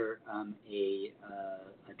earlier a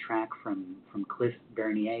track from Cliff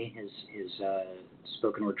Bernier, his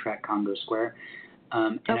spoken word track Congo Square,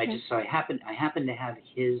 and Okay. I happened to have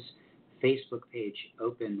his Facebook page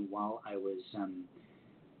open while I was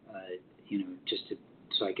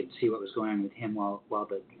so I could see what was going on with him while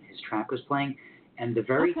his track was playing, and the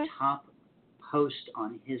very top post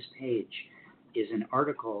on his page is an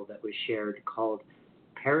article that was shared called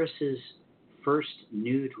 "Paris's First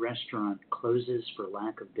Nude Restaurant Closes for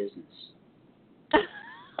Lack of Business."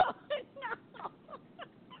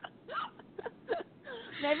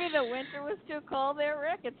 Maybe the winter was too cold there,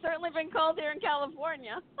 Rick. It's certainly been cold here in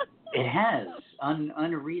California. It has,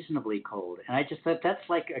 unreasonably cold. And I just thought that's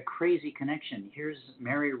like a crazy connection. Here's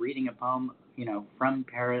Mary reading a poem, from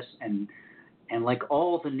Paris, and like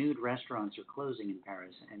all the nude restaurants are closing in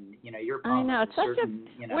Paris. And, your poem I know. is It's such certain,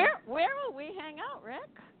 a... Where will we hang out,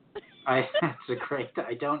 Rick? I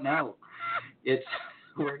don't know.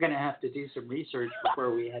 We're going to have to do some research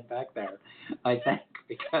before we head back there, I think,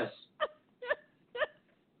 because...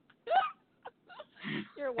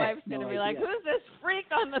 Your wife's going to be like, who's this freak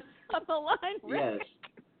on the line, Rick?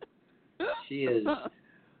 Yes, she is.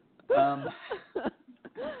 But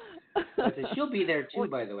she'll be there too,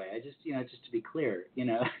 by the way. I just, just to be clear,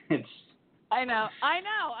 it's. I know.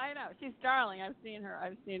 She's darling. I've seen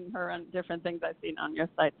her on different things I've seen on your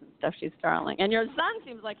sites and stuff. She's darling. And your son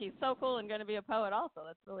seems like he's so cool and going to be a poet also.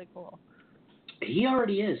 That's really cool. He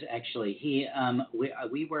already is, actually.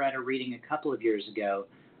 We were at a reading a couple of years ago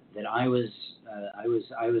that I was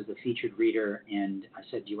the featured reader, and I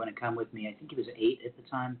said, "Do you want to come with me?" I think he was 8 at the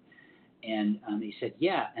time, and he said,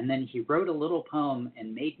 "Yeah." And then he wrote a little poem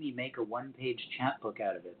and made me make a 1-page chapbook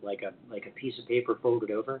out of it, like a piece of paper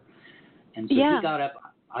folded over. And so he got up.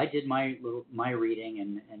 I did my reading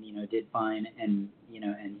and did fine, and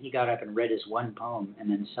he got up and read his one poem, and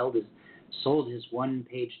then sold his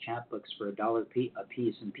 1-page chapbooks for $1 a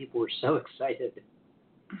piece, and people were so excited.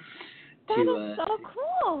 That is so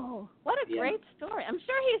cool. What a great story. I'm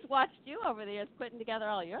sure he's watched you over the years putting together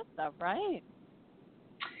all your stuff, right?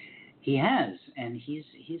 He has, and he's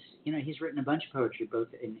written a bunch of poetry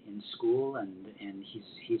both in school and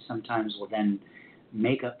he sometimes will then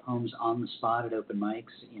make up poems on the spot at open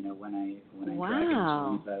mics, when I drag him to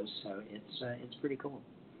one of those. So it's pretty cool.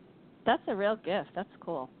 That's a real gift. That's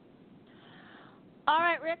cool. All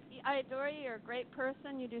right, Rick, I adore you. You're a great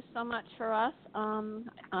person. You do so much for us.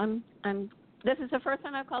 This is the first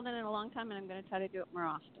time I've called in a long time, and I'm going to try to do it more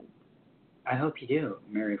often. I hope you do,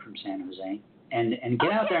 Mary from San Jose. And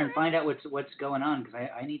get out there and find out what's going on, because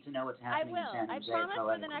I need to know what's happening in San Jose. I promise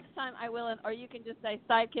for the next time I will, or you can just say,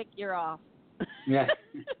 sidekick, you're off. Yeah.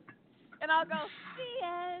 And I'll go, the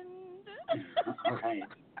end. All right.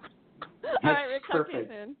 All right, Rick, perfect. talk to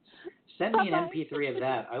you soon. Send me an MP3 of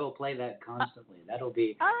that. I will play that constantly. That'll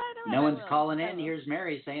be. All right, no one's calling in. Here's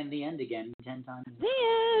Mary saying the end again 10 times. The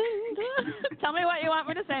end. Tell me what you want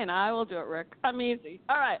me to say, and I will do it, Rick. I'm easy.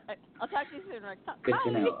 All right. I'll talk to you soon, Rick. Good Bye.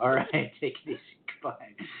 to know. All right. Take it easy.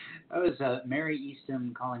 Goodbye. That was Mary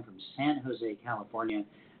Eastham calling from San Jose, California.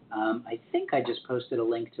 I think I just posted a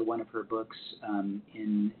link to one of her books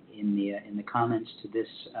in the comments to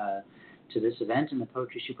this event in the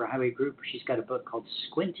Poetry Superhighway group. She's got a book called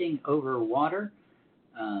Squinting Over Water.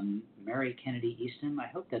 Mary Kennedy Eastham. I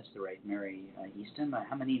hope that's the right Mary Eastham.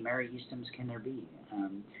 How many Mary Easthams can there be?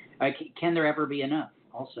 Can there ever be enough?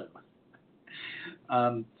 Also,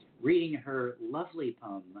 reading her lovely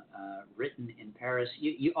poem written in Paris.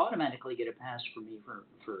 You automatically get a pass from me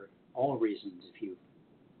for all reasons if you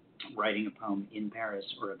writing a poem in Paris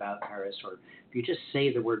or about Paris, or if you just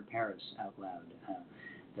say the word Paris out loud.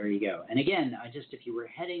 There you go. And again, if you were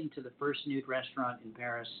heading to the first nude restaurant in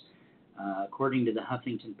Paris, according to the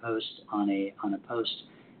Huffington Post, on a post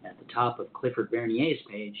at the top of Clifford Bernier's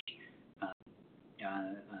page,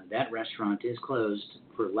 that restaurant is closed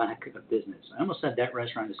for lack of business. I almost said that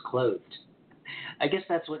restaurant is clothed. I guess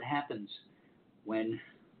that's what happens when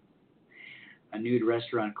a nude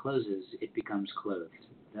restaurant closes. It becomes clothed.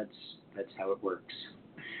 That's how it works.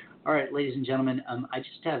 All right, ladies and gentlemen, I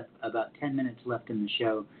just have about 10 minutes left in the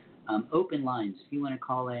show. Open lines. If you want to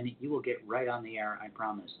call in, you will get right on the air, I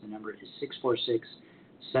promise. The number is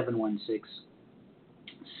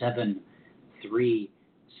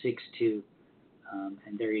 646-716-7362.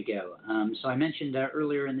 And there you go. So I mentioned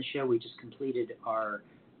earlier in the show, we just completed our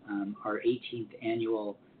 18th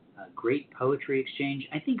annual great poetry exchange.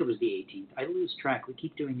 I think it was the 18th. I lose track. We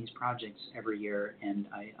keep doing these projects every year, and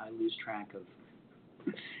I lose track of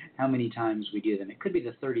how many times we do them. It could be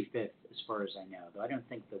the 35th, as far as I know, though I don't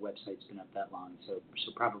think the website's been up that long, so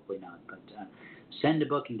probably not. But send a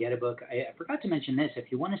book and get a book. I forgot to mention this.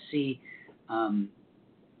 If you want to see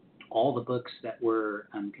all the books that were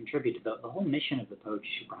contributed, the whole mission of the Poetry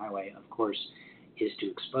Superhighway, of course, is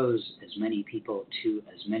to expose as many people to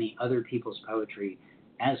as many other people's poetry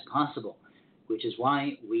as possible, which is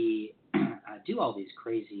why we do all these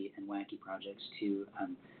crazy and wacky projects to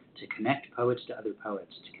connect poets to other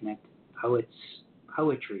poets, to connect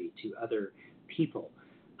poetry to other people.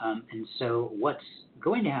 And so what's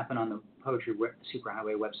going to happen on the Poetry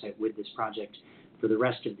Superhighway website with this project for the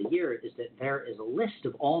rest of the year is that there is a list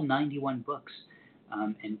of all 91 books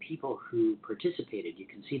and people who participated. You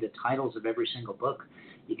can see the titles of every single book.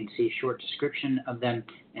 You can see a short description of them.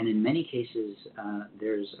 And in many cases,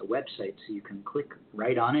 there's a website, so you can click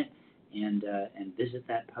right on it and visit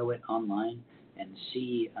that poet online and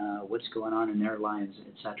see what's going on in their lives,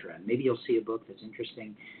 etc. Maybe you'll see a book that's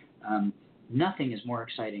interesting. Nothing is more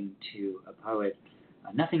exciting to a poet,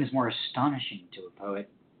 nothing is more astonishing to a poet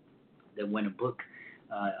than when a book,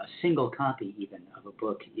 a single copy even of a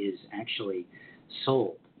book, is actually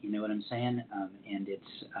sold. You know what I'm saying? And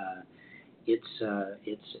it's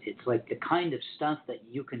like the kind of stuff that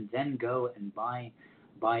you can then go and buy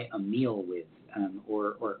a meal with,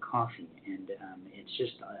 or coffee. And it's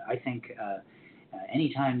just, I think,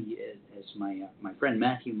 anytime, as my friend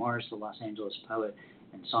Matthew Morris, the Los Angeles poet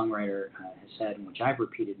and songwriter, has said, and which I've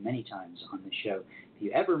repeated many times on the show, if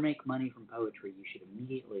you ever make money from poetry, you should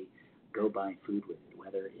immediately go buy food with it,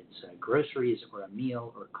 whether it's groceries or a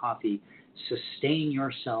meal or coffee. Sustain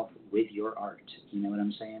yourself with your art. You know what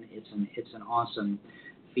I'm saying? It's an awesome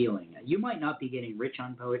feeling. You might not be getting rich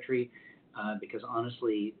on poetry, because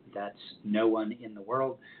honestly, that's no one in the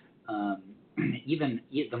world. Even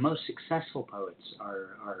the most successful poets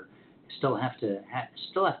are still have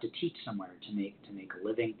to teach somewhere to make a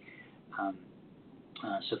living.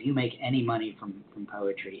 So if you make any money from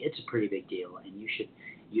poetry, it's a pretty big deal, and you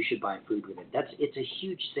should buy food with it. It's a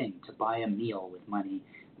huge thing to buy a meal with money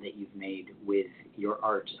that you've made with your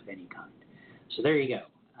art of any kind. So there you go.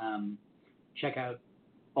 Check out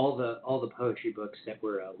all the poetry books that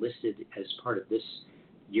were listed as part of this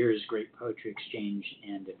year's Great Poetry Exchange,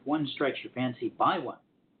 and if one strikes your fancy, buy one.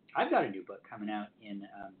 I've got a new book coming out in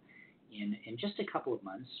just a couple of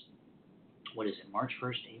months. What is it, March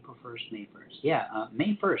 1st, April 1st, May 1st? Yeah,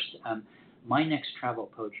 May 1st. My next travel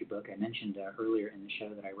poetry book. I mentioned earlier in the show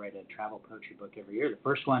that I write a travel poetry book every year. The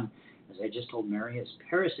first one, as I just told Mary, is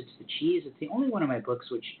Paris, It's the Cheese. It's the only one of my books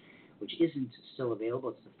which isn't still available.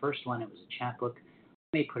 It's the first one. It was a chapbook.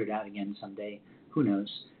 I may put it out again someday. Who knows?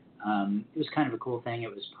 It was kind of a cool thing. It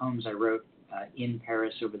was poems I wrote in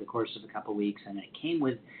Paris over the course of a couple weeks, and it came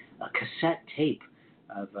with a cassette tape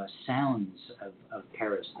of sounds of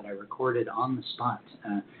Paris that I recorded on the spot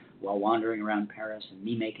while wandering around Paris, and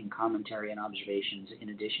me making commentary and observations in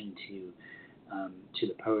addition to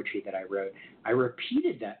the poetry that I wrote. I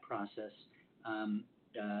repeated that process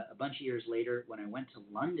a bunch of years later when I went to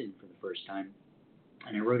London for the first time,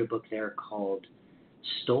 and I wrote a book there called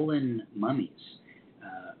Stolen Mummies,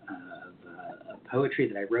 of poetry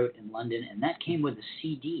that I wrote in London, and that came with a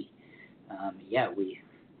CD.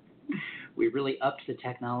 We really upped the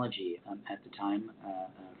technology at the time,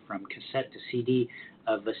 from cassette to CD,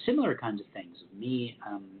 of similar kinds of things, of me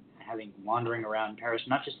wandering around Paris,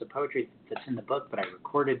 not just the poetry that's in the book, but I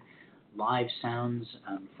recorded live sounds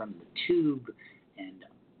from the tube and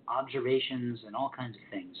observations and all kinds of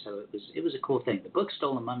things. So it was a cool thing. The book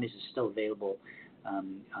Stolen Mummies is still available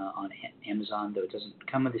on Amazon, though it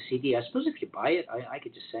doesn't come with a CD. I suppose if you buy it, I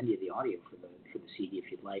could just send you the audio for the CD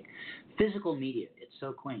if you'd like. Physical media, it's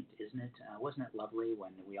so quaint, isn't it? Wasn't it lovely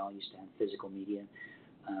when we all used to have physical media?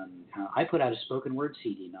 I put out a spoken word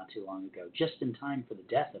CD not too long ago, just in time for the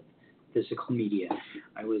death of physical media.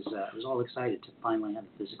 I was all excited to finally have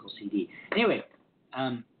a physical CD. Anyway,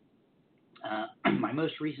 my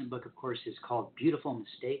most recent book, of course, is called Beautiful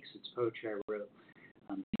Mistakes. It's poetry I wrote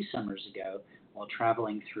 2 summers ago while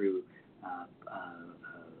traveling through,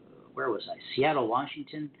 where was I? Seattle,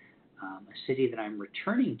 Washington, a city that I'm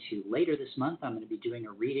returning to later this month. I'm going to be doing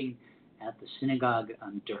a reading at the synagogue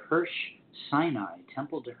Dehersh Sinai,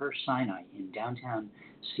 Temple Dehersh Sinai in downtown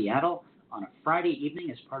Seattle on a Friday evening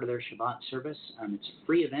as part of their Shabbat service. It's a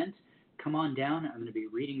free event. Come on down. I'm going to be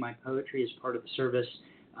reading my poetry as part of the service,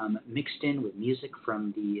 mixed in with music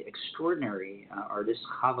from the extraordinary artist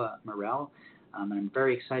Chava Morel. And I'm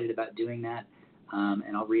very excited about doing that.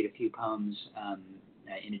 And I'll read a few poems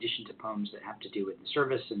in addition to poems that have to do with the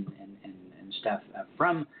service and stuff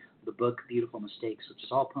from the book Beautiful Mistakes, which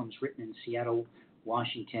is all poems written in Seattle,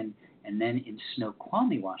 Washington, and then in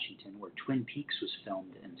Snoqualmie, Washington, where Twin Peaks was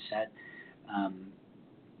filmed and set,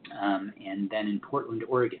 and then in Portland,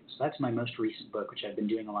 Oregon. So that's my most recent book, which I've been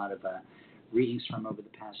doing a lot of readings from over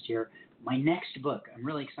the past year. My next book, I'm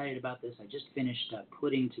really excited about this. I just finished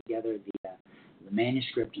putting together the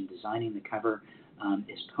manuscript and designing the cover,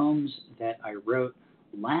 is poems that I wrote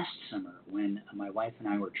last summer when my wife and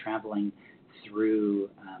I were traveling through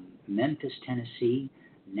Memphis, Tennessee,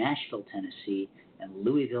 Nashville, Tennessee, and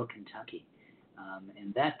Louisville, Kentucky.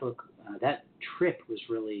 And that book, that trip was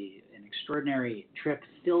really an extraordinary trip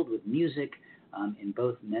filled with music in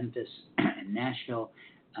both Memphis and Nashville,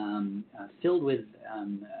 filled with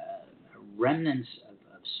remnants of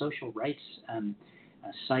social rights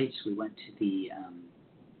sites. We went to the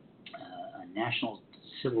National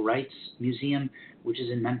Civil Rights Museum, which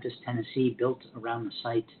is in Memphis, Tennessee, built around the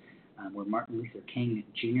site where Martin Luther King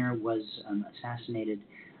Jr. was assassinated,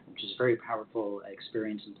 which is a very powerful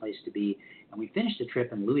experience and place to be. And we finished the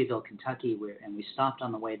trip in Louisville, Kentucky, and we stopped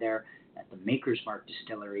on the way there at the Maker's Mark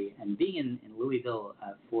Distillery. And being in Louisville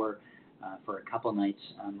for a couple nights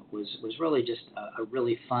was really just a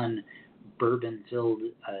really fun, bourbon-filled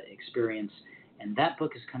experience. And that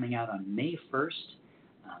book is coming out on May 1st,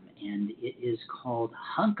 and it is called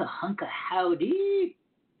Hunka Hunka Howdy.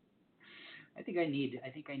 I think I need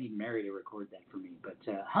Mary to record that for me. But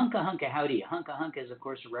Hunka Hunka Howdy. Hunka Hunka is, of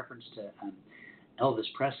course, a reference to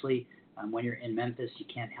Elvis Presley. When you're in Memphis, you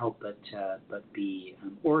can't help but be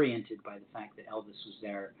oriented by the fact that Elvis was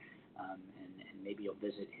there, and maybe you'll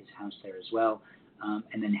visit his house there as well.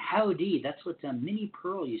 And then Howdy, that's what Minnie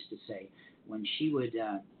Pearl used to say when she would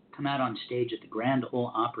come out on stage at the Grand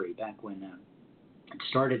Ole Opry back when it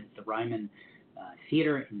started at the Ryman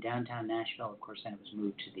Theater in downtown Nashville. Of course, then it was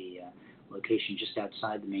moved to the location just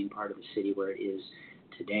outside the main part of the city where it is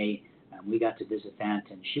today. We got to visit that,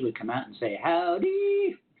 and she would come out and say,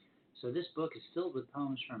 Howdy! So this book is filled with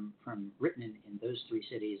poems from written in those three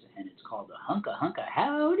cities, and it's called the Hunka Hunka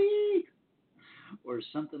Howdy! Or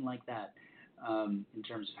something like that. In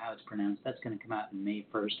terms of how it's pronounced. That's going to come out on May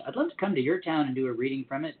 1st. I'd love to come to your town and do a reading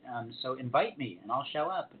from it, so invite me, and I'll show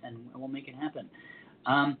up, and we'll make it happen.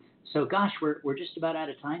 So, gosh, we're just about out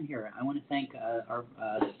of time here. I want to thank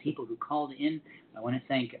the people who called in. I want to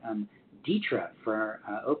thank Deetra for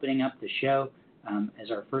opening up the show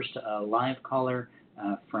as our first live caller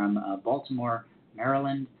from Baltimore,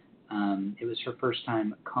 Maryland. It was her first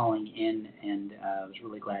time calling in, and I was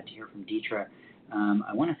really glad to hear from Deetra.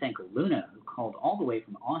 I want to thank Luna, who called all the way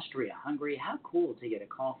from Austria-Hungary. How cool to get a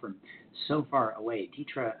call from so far away.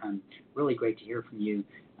 Deetra, really great to hear from you,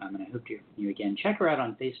 and I hope to hear from you again. Check her out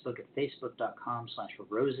on Facebook at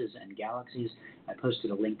facebook.com/rosesandgalaxies. I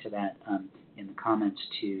posted a link to that in the comments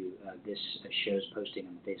to this show's posting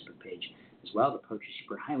on the Facebook page as well, the Poetry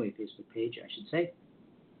Superhighway Facebook page, I should say.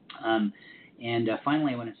 And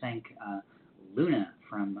finally, I want to thank Luna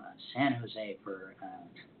from San Jose for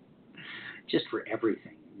just for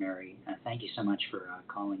everything, Mary. Thank you so much for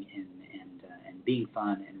calling in and being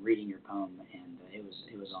fun and reading your poem, and it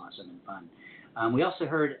was awesome and fun. We also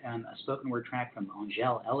heard a spoken word track from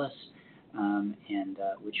Angel Ellis, and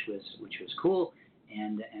which was cool,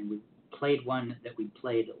 and we played one that we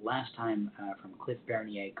played last time from Cliff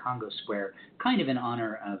Bernier, Congo Square, kind of in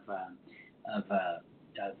honor of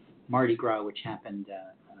Mardi Gras, which happened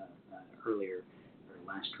earlier or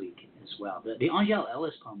last week as well. The Angel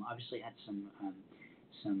Ellis poem obviously had some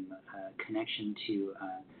connection to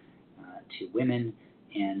women,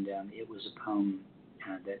 and it was a poem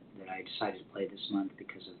that I decided to play this month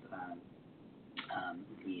because of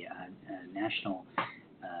the National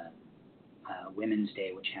Women's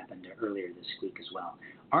Day, which happened earlier this week as well.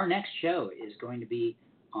 Our next show is going to be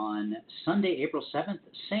on Sunday, April 7th,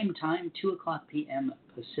 same time, 2 o'clock p.m.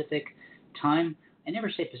 Pacific time. I never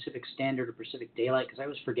say Pacific Standard or Pacific Daylight because I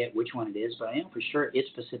always forget which one it is, but I know for sure it's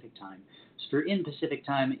Pacific time. So if you're in Pacific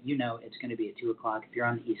time, you know it's going to be at 2 o'clock. If you're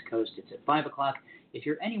on the East Coast, it's at 5 o'clock. If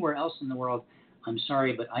you're anywhere else in the world, I'm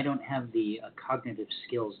sorry, but I don't have the cognitive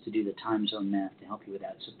skills to do the time zone math to help you with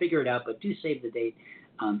that. So figure it out, but do save the date,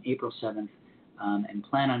 April 7th, and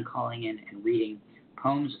plan on calling in and reading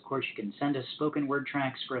poems. Of course, you can send us spoken word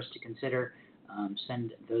tracks for us to consider.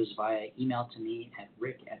 Send those via email to me at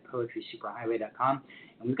rick@poetrysuperhighway.com.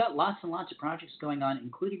 And we've got lots and lots of projects going on,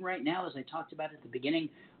 including right now, as I talked about at the beginning,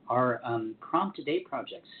 our Prompt a Day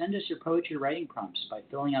project. Send us your poetry writing prompts by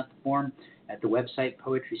filling out the form at the website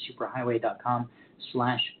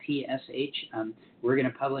poetrysuperhighway.com/PSH. We're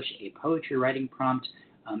going to publish a poetry writing prompt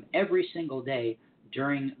every single day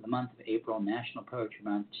during the month of April, National Poetry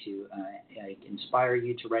Month, to inspire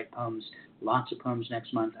you to write poems, lots of poems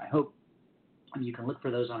next month. I hope you can look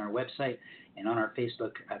for those on our website and on our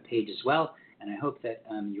Facebook page as well. And I hope that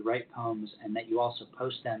you write poems and that you also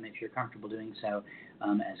post them, if you're comfortable doing so,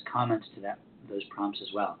 as comments to those prompts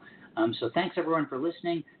as well. So thanks, everyone, for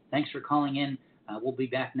listening. Thanks for calling in. We'll be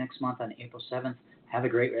back next month on April 7th. Have a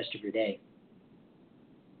great rest of your day.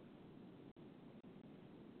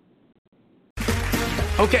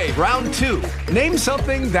 Okay, round 2. Name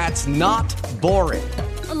something that's not boring.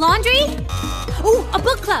 A laundry? Ooh, a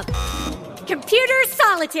book club. Computer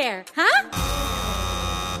solitaire, huh?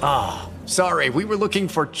 Ah, sorry, we were looking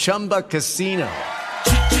for Chumba Casino.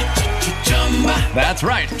 That's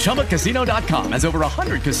right, ChumbaCasino.com has over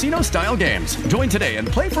 100 casino-style games. Join today and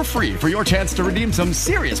play for free for your chance to redeem some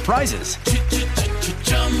serious prizes.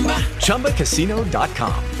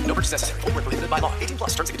 ChumbaCasino.com. No purchase necessary. Void where prohibited by law. 18+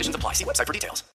 terms and conditions apply. See website for details.